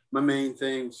my main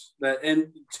things.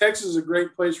 And Texas is a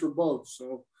great place for both.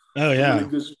 So oh yeah, I'm in a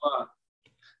good spot.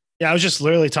 Yeah, I was just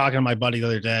literally talking to my buddy the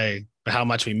other day about how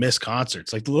much we miss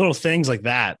concerts, like the little things like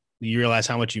that. You realize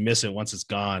how much you miss it once it's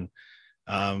gone.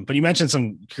 But you mentioned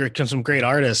some great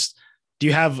artists. Do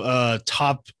you have a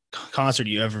top concert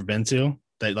you ever been to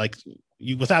that, like,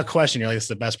 you without question, you're like, it's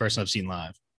the best person I've seen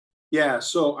live? Yeah,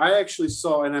 so I actually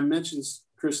saw, and I mentioned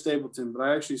Chris Stapleton, but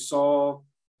I actually saw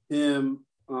him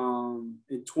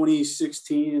in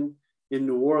 2016 in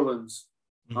New Orleans.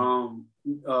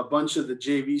 A bunch of the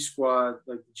JV squad,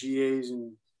 like the GAs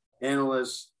and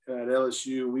analysts at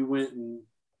LSU, we went and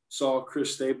saw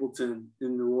Chris Stapleton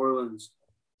in New Orleans.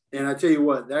 And I tell you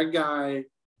what, that guy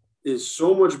is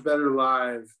so much better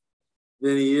live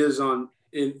than he is on.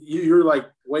 And you're like,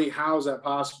 wait, how is that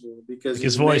possible? Because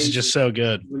his voice is just so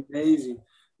good. Amazing.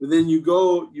 But then you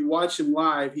watch him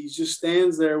live. He just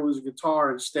stands there with his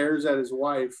guitar and stares at his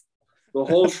wife the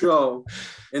whole show.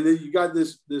 And then you got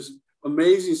this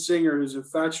amazing singer who's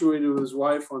infatuated with his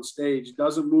wife on stage,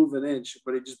 doesn't move an inch,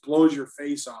 but it just blows your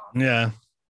face off. Yeah.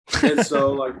 And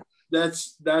so like,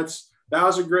 that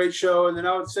was a great show. And then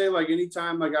I would say like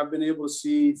anytime like I've been able to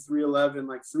see 311,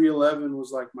 like 311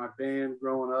 was like my band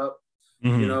growing up,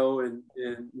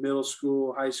 in middle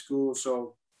school, high school.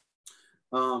 So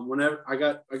whenever I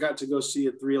got to go see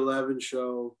a 311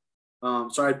 show.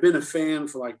 So I'd been a fan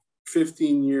for like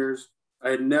 15 years.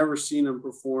 I had never seen them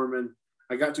perform, and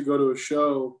I got to go to a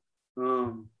show.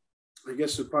 I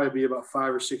guess it'd probably be about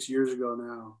 5 or 6 years ago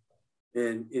now,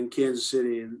 in Kansas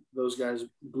City, and those guys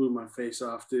blew my face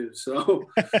off too. So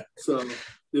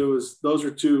those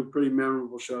are two pretty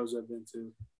memorable shows I've been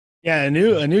to. Yeah, a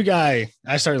new guy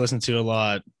I started listening to a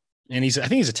lot, and I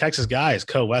think he's a Texas guy. Is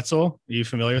Co Wetzel? Are you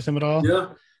familiar with him at all?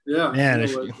 Yeah. Man,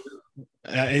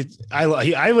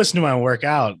 I listen to my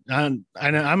workout. I'm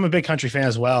a big country fan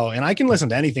as well, and I can listen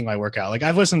to anything when I work out. Like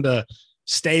I've listened to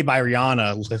 "Stay" by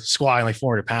Rihanna squatting like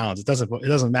 400 pounds. It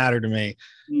doesn't matter to me.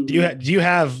 Mm-hmm. Do you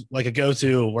have like a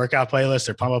go-to workout playlist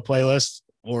or pump up playlist,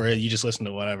 or you just listen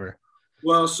to whatever?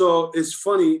 Well, so it's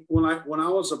funny, when I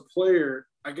was a player,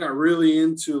 I got really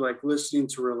into like listening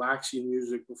to relaxing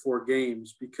music before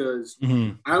games, because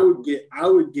I would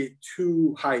get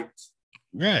too hyped.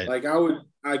 Right. Like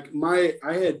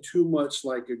I had too much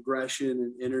like aggression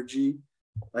and energy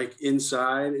like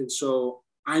inside. And so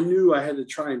I knew I had to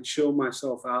try and chill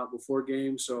myself out before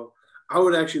games. So I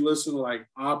would actually listen to like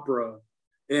opera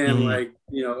and like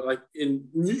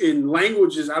in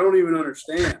languages I don't even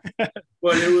understand,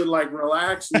 but it would like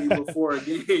relax me before a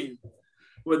game.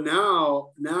 But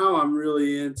now I'm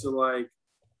really into like,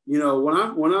 when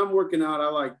I'm working out, I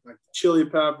like Chili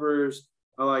Peppers.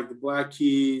 I like the Black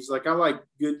Keys. Like I like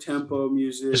good tempo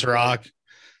music. Just rock.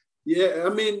 Yeah. I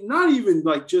mean, not even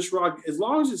like just rock, as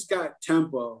long as it's got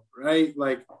tempo, right?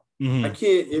 Like I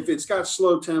can't, if it's got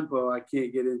slow tempo, I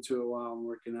can't get into it while I'm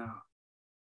working out.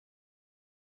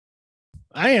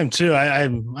 I am too.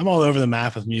 I'm all over the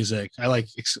map with music. I like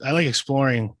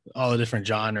exploring all the different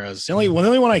genres. The only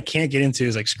one I can't get into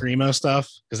is like screamo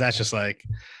stuff, because that's just like,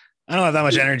 I don't have that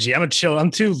much energy. I'm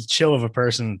too chill of a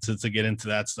person to get into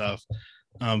that stuff.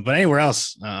 But anywhere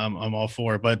else, I'm all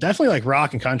for. But definitely like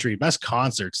rock and country, best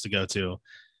concerts to go to,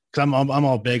 because I'm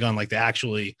all big on like the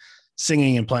actually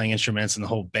singing and playing instruments and the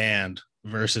whole band,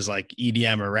 versus like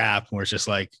EDM or rap, where it's just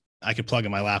like I could plug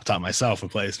in my laptop myself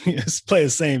and play the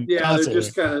same. Yeah, concert.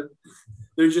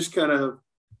 they're just kind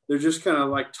of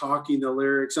like talking the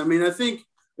lyrics. I mean, I think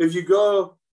if you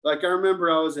go, like I remember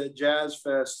I was at Jazz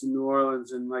Fest in New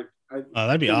Orleans, and like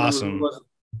that'd be awesome.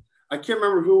 I can't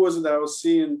remember who was it that I was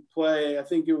seeing play. I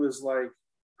think it was like,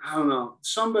 I don't know,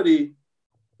 somebody.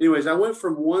 Anyways, I went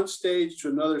from one stage to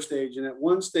another stage, and at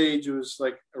one stage it was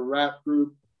like a rap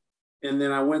group, and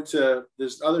then I went to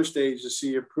this other stage to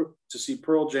see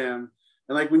Pearl Jam.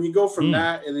 And like when you go from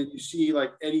that, and then you see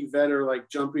like Eddie Vedder like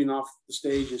jumping off the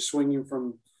stage and swinging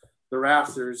from the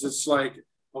rafters, it's like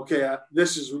okay,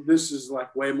 this is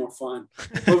like way more fun.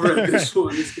 Over at this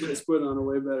one, this guy's putting on a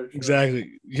way better show.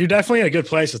 Exactly. You're definitely in a good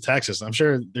place with Texas. I'm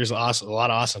sure there's a lot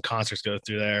of awesome concerts go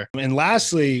through there. And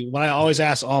lastly, what I always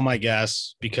ask all my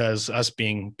guests, because us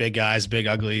being big guys, big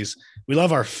uglies, we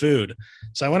love our food.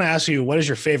 So I want to ask you, what is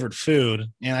your favorite food?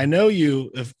 And I know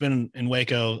you have been in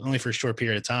Waco only for a short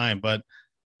period of time, but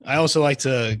I also like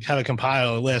to have a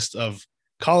compile a list of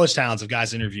college towns of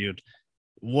guys interviewed.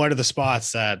 What are the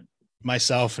spots that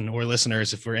myself and or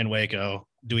listeners, if we're in Waco,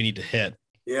 do we need to hit?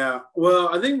 Yeah.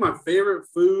 Well, I think my favorite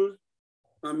food,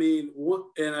 I mean,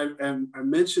 I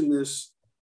mentioned this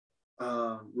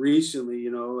recently, you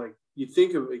know, like you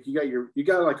think of like you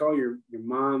got like all your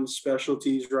mom's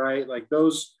specialties, right? Like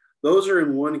those are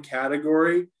in one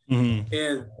category. Mm-hmm.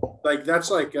 And like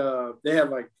that's like they have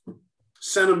like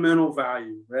sentimental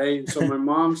value, right? So my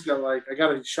mom's got like, I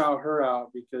gotta shout her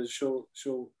out because she'll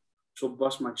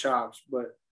bust my chops,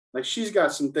 but like she's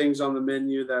got some things on the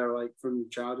menu that are like from your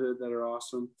childhood that are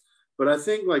awesome. But I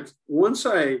think like once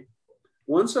I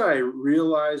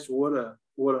realized what a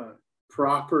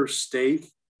proper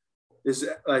steak is,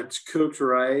 like cooked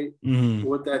right, Mm-hmm.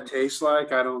 what that tastes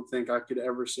like, I don't think I could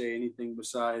ever say anything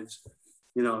besides,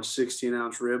 you know, a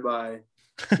 16-ounce ribeye,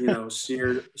 you know,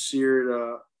 seared,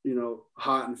 you know,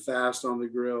 hot and fast on the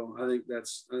grill. I think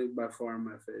by far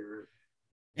my favorite.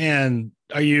 And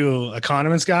are you a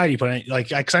condiments guy? Do you put any, like,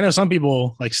 because I know some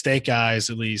people, like steak guys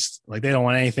at least, like they don't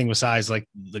want anything besides like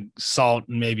the salt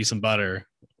and maybe some butter.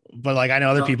 But like I know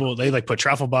other people, they like put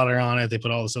truffle butter on it. They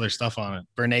put all this other stuff on it.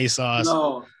 Béarnaise sauce.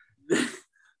 No,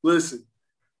 listen,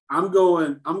 I'm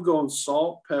going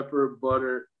salt, pepper,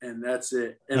 butter, and that's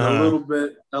it. And a little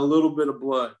bit of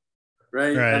blood,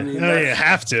 right? Right. I mean, you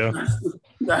have to.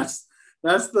 That's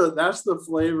the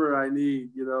flavor I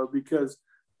need, you know, because,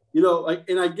 you know, like,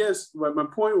 and I guess what my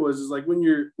point was is like when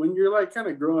you're like kind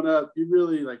of growing up, you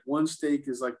really like one steak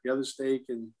is like the other steak,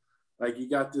 and like you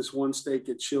got this one steak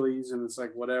at Chili's and it's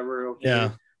like whatever, okay.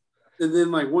 Yeah. And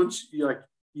then like once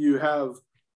you have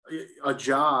a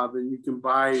job and you can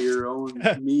buy your own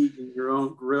meat and your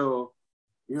own grill,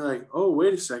 you're like, oh,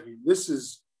 wait a second, this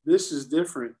is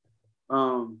different.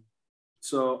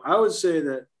 So I would say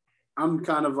that I'm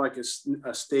kind of like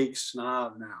a steak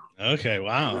snob now. Okay.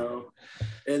 Wow. You know?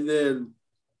 And then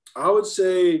I would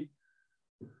say,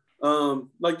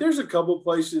 like there's a couple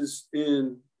places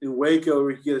in Waco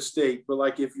where you get a steak, but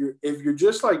like if you're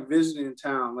just like visiting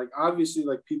town, like obviously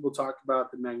like people talk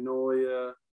about the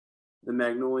Magnolia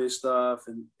stuff,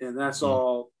 and that's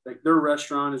all like their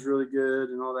restaurant is really good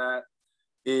and all that.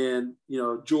 And you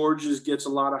know, George's gets a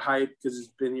lot of hype because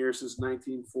it's been here since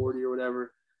 1940 or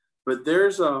whatever. But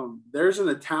there's an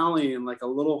Italian, like a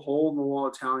little hole in the wall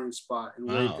Italian spot in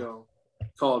Waco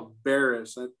called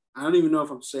Barris. I don't even know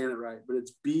if I'm saying it right, but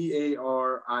it's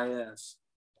Baris.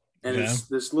 And it's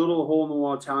this little hole in the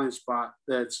wall Italian spot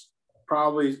that's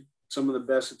probably some of the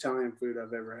best Italian food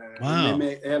I've ever had. Wow. And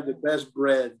they have the best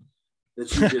bread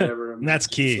that you could ever imagine. That's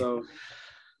key. So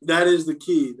that is the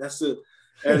key. That's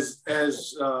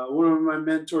as one of my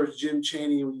mentors, Jim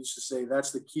Chaney, used to say,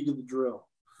 that's the key to the drill.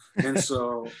 And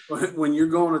so when you're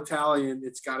going Italian,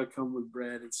 it's got to come with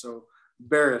bread. And so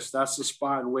Barris, that's the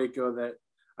spot in Waco that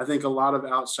I think a lot of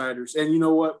outsiders, and you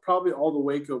know what, probably all the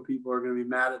Waco people are going to be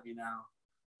mad at me now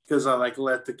because I like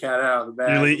let the cat out of the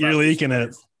bag. You're leaking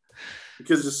it.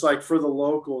 Because it's like for the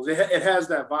locals, it has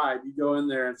that vibe. You go in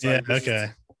there and it's like,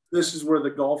 this is where the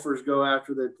golfers go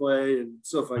after they play and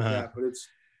stuff like that. But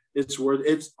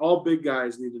it's all big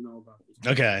guys need to know about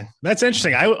this. Okay. That's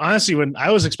interesting. I honestly, when I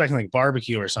was expecting like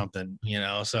barbecue or something, you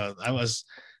know, so I was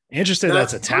interested.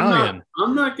 That's Italian.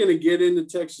 I'm not going to get into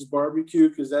Texas barbecue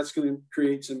because that's going to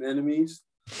create some enemies.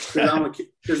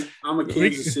 Because I'm a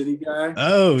Kansas City guy.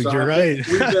 Oh, so you're right.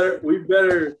 We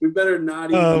better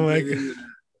not even get into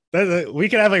that. We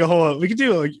could have like we could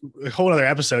do a whole other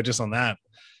episode just on that.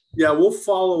 Yeah, we'll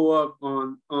follow up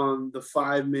on the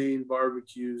 5 main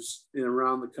barbecues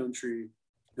around the country.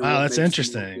 Wow, that's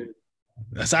interesting.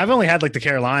 So I've only had like the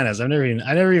Carolinas. I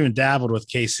never even dabbled with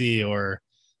KC or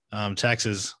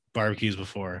Texas barbecues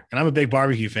before, and I'm a big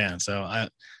barbecue fan, so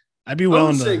I'd be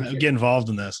willing to get involved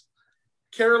in this.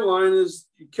 Carolinas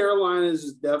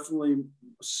is definitely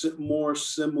more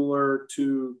similar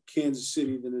to Kansas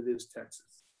City than it is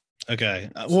Texas. Okay,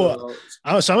 so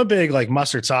I'm a big like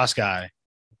mustard sauce guy,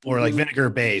 or like vinegar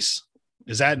base.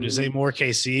 Is it more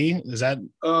KC? Is that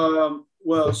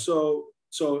well,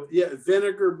 so yeah,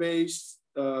 vinegar based,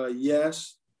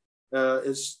 yes.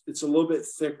 It's a little bit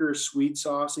thicker sweet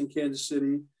sauce in Kansas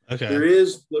City. Okay. There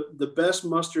is the best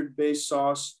mustard based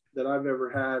sauce that I've ever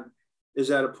had is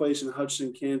at a place in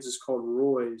Hutchinson, Kansas called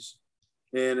Roy's.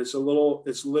 and it's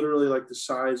literally like the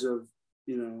size of,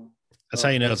 That's how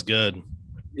you know it's good.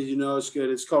 It's good.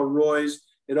 It's called Roy's.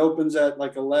 It opens at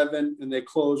like 11 and they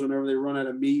close whenever they run out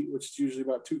of meat, which is usually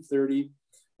about 2:30.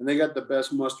 And they got the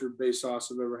best mustard-based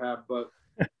sauce I've ever had. But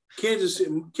Kansas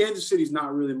City's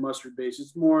not really mustard-based.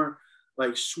 It's more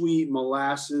like sweet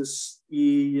molasses-y,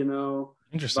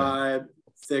 Interesting. vibe,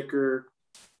 thicker.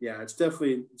 Yeah, it's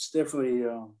definitely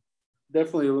a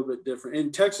little bit different.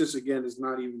 And Texas, again, is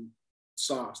not even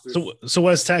sauce. So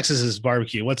what's Texas's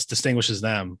barbecue? What distinguishes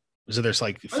them? Is it their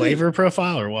like flavor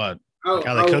profile or what? Like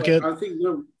how they cook it? I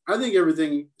think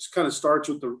everything kind of starts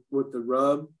with the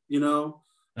rub,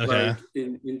 Okay. like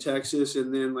in Texas,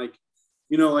 and then like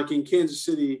in Kansas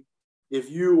City,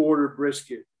 if you order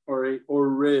brisket or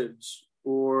ribs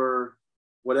or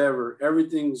whatever,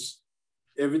 everything's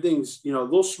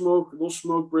they'll smoke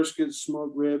briskets,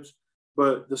 smoke ribs,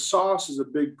 but the sauce is a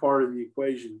big part of the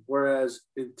equation. Whereas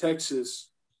in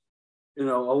Texas, a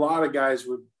lot of guys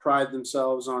would pride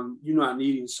themselves on you not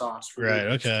needing sauce for right.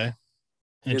 Okay.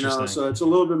 Interesting. So it's a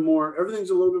little bit more.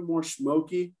 Everything's a little bit more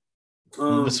smoky.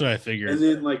 That's what I figured. And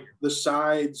then like the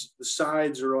sides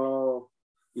are all,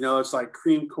 it's like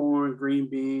cream corn, green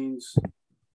beans.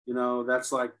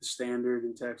 That's like the standard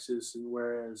in Texas, and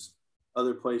whereas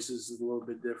other places is a little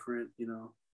bit different.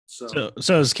 So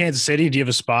is Kansas City? Do you have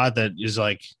a spot that is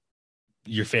like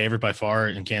your favorite by far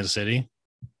in Kansas City?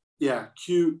 Yeah,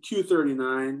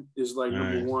 Q39 is like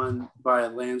number right. one by a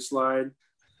landslide.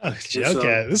 Oh,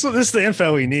 okay, this is the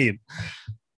info we need.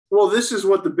 Well, this is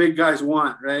what the big guys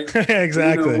want, right?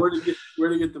 Exactly. Where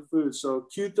to get the food. So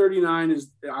Q39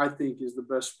 I think is the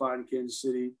best spot in Kansas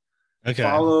City. Okay.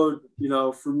 Followed,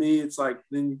 for me, it's like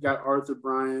then you got Arthur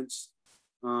Bryant's.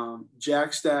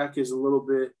 Jack Stack is a little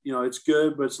bit, it's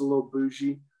good, but it's a little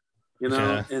bougie,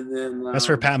 Okay. And then that's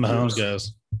where Pat Mahomes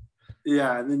goes.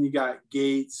 Yeah, and then you got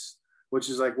Gates, which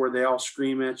is like where they all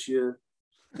scream at you.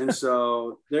 And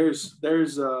so there's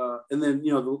and then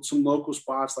some local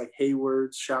spots like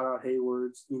Hayward's, shout out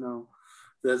Hayward's,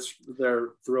 that's their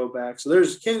throwback. So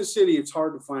there's Kansas City. It's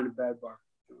hard to find a bad bar.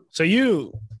 So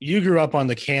you grew up on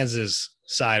the Kansas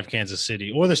side of Kansas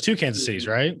City. Well, there's two Kansas Cities,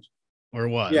 right? Or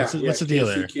what? Yeah, what's the deal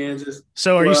there? Kansas.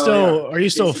 So are you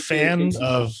still a fan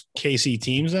of KC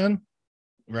teams then?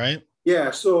 Right?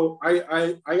 Yeah. So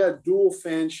I got dual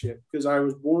fanship because I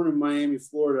was born in Miami,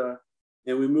 Florida,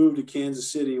 and we moved to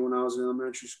Kansas City when I was in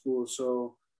elementary school.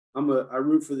 So I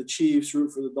root for the Chiefs,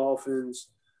 root for the Dolphins,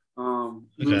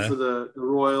 root for the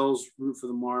Royals, root for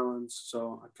the Marlins.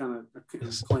 So I kind of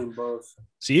claim both.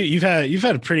 So you've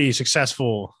had a pretty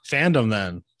successful fandom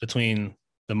then between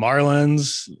the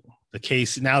Marlins, the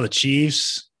KC, now the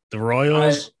Chiefs, the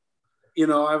Royals.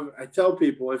 I tell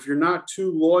people if you're not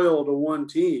too loyal to one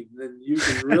team, then you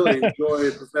can really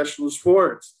enjoy professional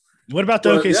sports. What about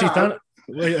the OKC Thunder?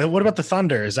 What about the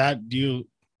Thunder? Is that is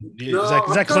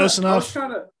that close enough?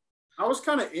 I was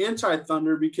kind of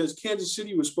anti-Thunder because Kansas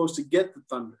City was supposed to get the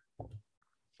Thunder.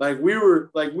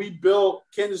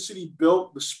 Kansas City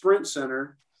built the Sprint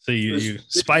Center. So you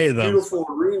spited them. Beautiful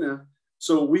arena.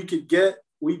 So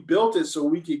we built it so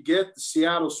we could get the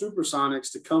Seattle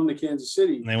Supersonics to come to Kansas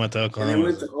City. And they went to Oklahoma. And they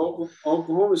went to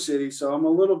Oklahoma City. So I'm a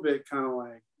little bit kind of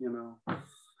like,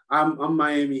 I'm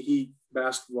Miami Heat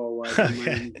basketball wise.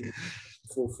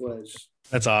 Full-fledged.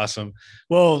 That's awesome.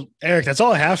 Well, Eric, that's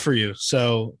all I have for you.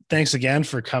 So thanks again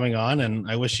for coming on, and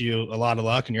I wish you a lot of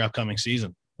luck in your upcoming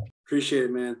season. Appreciate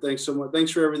it, man. Thanks so much.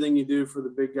 Thanks for everything you do for the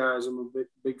big guys. I'm a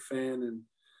big fan,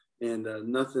 and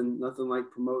nothing like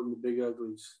promoting the big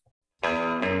uglies.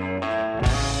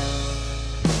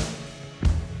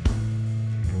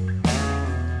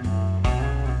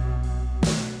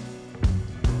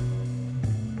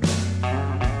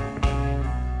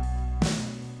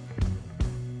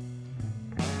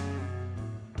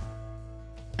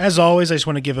 As always, I just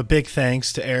want to give a big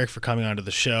thanks to Eric for coming onto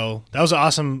the show. That was an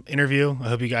awesome interview. I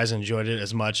hope you guys enjoyed it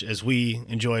as much as we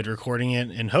enjoyed recording it.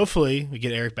 And hopefully we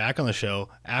get Eric back on the show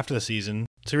after the season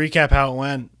to recap how it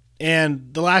went.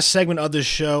 And the last segment of this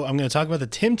show, I'm going to talk about the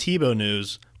Tim Tebow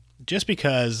news just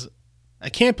because I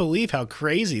can't believe how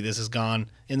crazy this has gone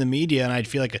in the media. And I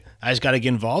feel like I just got to get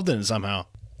involved in it somehow.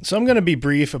 So I'm going to be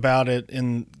brief about it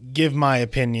and give my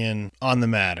opinion on the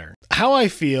matter. How I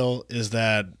feel is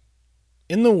that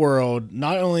in the world,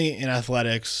 not only in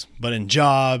athletics, but in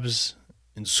jobs,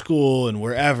 in school, and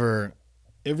wherever,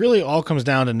 it really all comes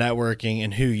down to networking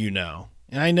and who you know.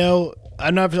 And I know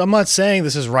I'm not saying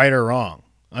this is right or wrong.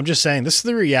 I'm just saying this is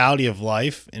the reality of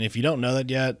life. And if you don't know that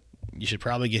yet, you should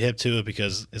probably get hip to it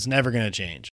because it's never going to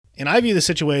change. And I view the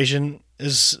situation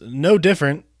as no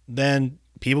different than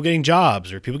people getting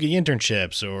jobs or people getting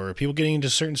internships or people getting into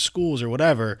certain schools or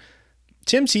whatever.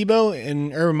 Tim Tebow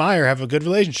and Urban Meyer have a good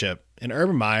relationship, and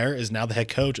Urban Meyer is now the head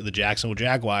coach of the Jacksonville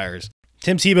Jaguars.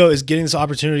 Tim Tebow is getting this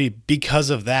opportunity because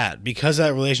of that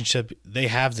relationship they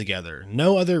have together.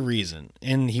 No other reason.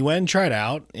 And he went and tried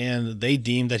out, and they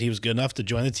deemed that he was good enough to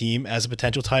join the team as a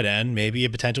potential tight end, maybe a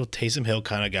potential Taysom Hill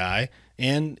kind of guy.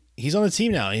 And he's on the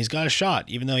team now, and he's got a shot,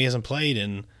 even though he hasn't played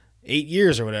in 8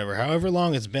 years or whatever, however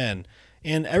long it's been.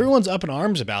 And everyone's up in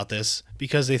arms about this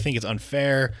because they think it's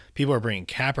unfair. People are bringing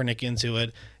Kaepernick into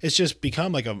it. It's just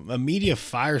become like a media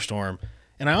firestorm.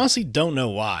 And I honestly don't know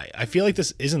why. I feel like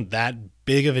this isn't that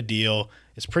big of a deal.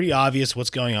 It's pretty obvious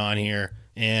what's going on here.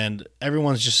 And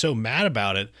everyone's just so mad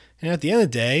about it. And at the end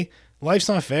of the day, life's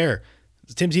not fair.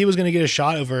 Tim Tebow's going to get a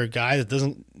shot over a guy that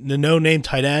doesn't, the no-name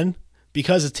tight end,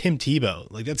 because it's Tim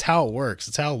Tebow. Like, that's how it works.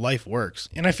 That's how life works.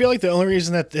 And I feel like the only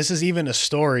reason that this is even a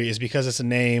story is because it's a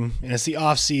name and it's the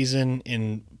off season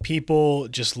and people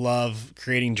just love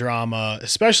creating drama,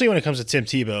 especially when it comes to Tim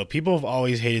Tebow. People have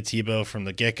always hated Tebow from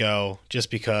the get-go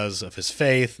just because of his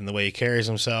faith and the way he carries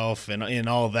himself and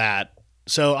all of that.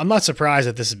 So I'm not surprised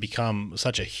that this has become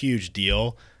such a huge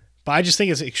deal, but I just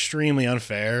think it's extremely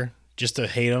unfair just to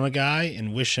hate on a guy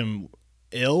and wish him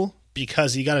ill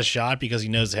because he got a shot because he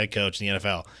knows the head coach in the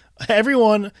NFL.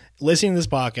 Everyone listening to this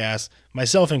podcast,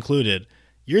 myself included,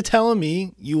 you're telling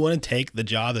me you want to take the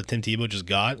job that Tim Tebow just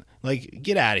got? Like,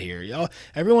 get out of here. Y'all,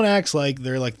 everyone acts like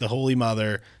they're like the holy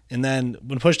mother, and then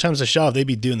when push comes to shove, they'd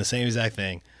be doing the same exact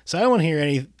thing. So I don't want to hear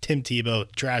any Tim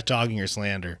Tebow trash talking or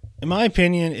slander. In my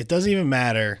opinion, it doesn't even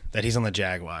matter that he's on the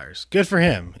Jaguars. Good for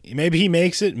him. Maybe he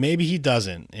makes it, maybe he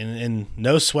doesn't. And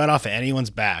no sweat off of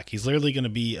anyone's back. He's literally going to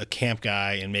be a camp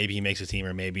guy, and maybe he makes a team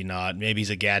or maybe not. Maybe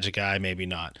he's a gadget guy, maybe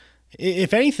not.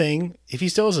 If anything, if he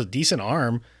still has a decent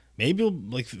arm, maybe we'll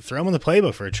like throw him in the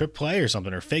playbook for a trick play or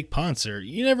something, or fake punts, or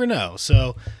you never know.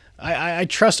 So I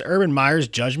trust Urban Meyer's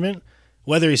judgment,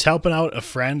 whether he's helping out a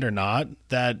friend or not,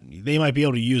 that they might be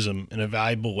able to use him in a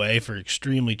valuable way for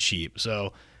extremely cheap.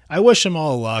 So I wish him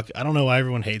all the luck. I don't know why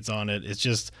everyone hates on it. It's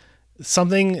just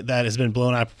something that has been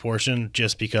blown out of proportion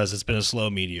just because it's been a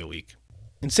slow media week.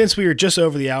 And since we are just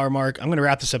over the hour mark, I'm going to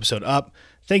wrap this episode up.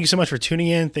 Thank you so much for tuning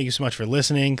in. Thank you so much for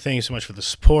listening. Thank you so much for the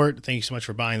support. Thank you so much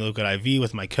for buying the Look Good IV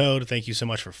with my code. Thank you so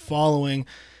much for following.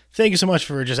 Thank you so much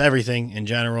for just everything in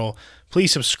general.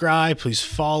 Please subscribe. Please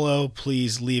follow.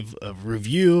 Please leave a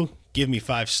review. Give me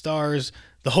 5 stars.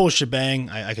 The whole shebang.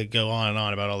 I could go on and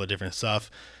on about all the different stuff.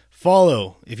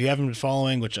 Follow if you haven't been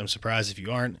following, which I'm surprised if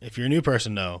you aren't. If you're a new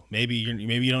person, no. Maybe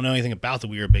you don't know anything about the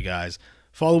We Are Big Guys.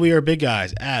 Follow We Are Big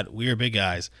Guys at We Are Big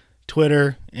Guys.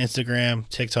 Twitter, Instagram,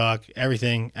 TikTok,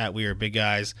 everything at We Are Big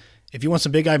Guys. If you want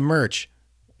some Big Guy merch,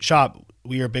 shop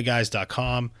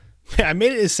wearebigguys.com. I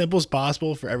made it as simple as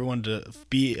possible for everyone to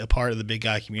be a part of the Big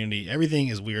Guy community. Everything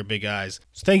is We Are Big Guys.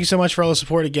 So thank you so much for all the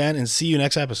support again, and see you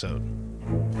next episode.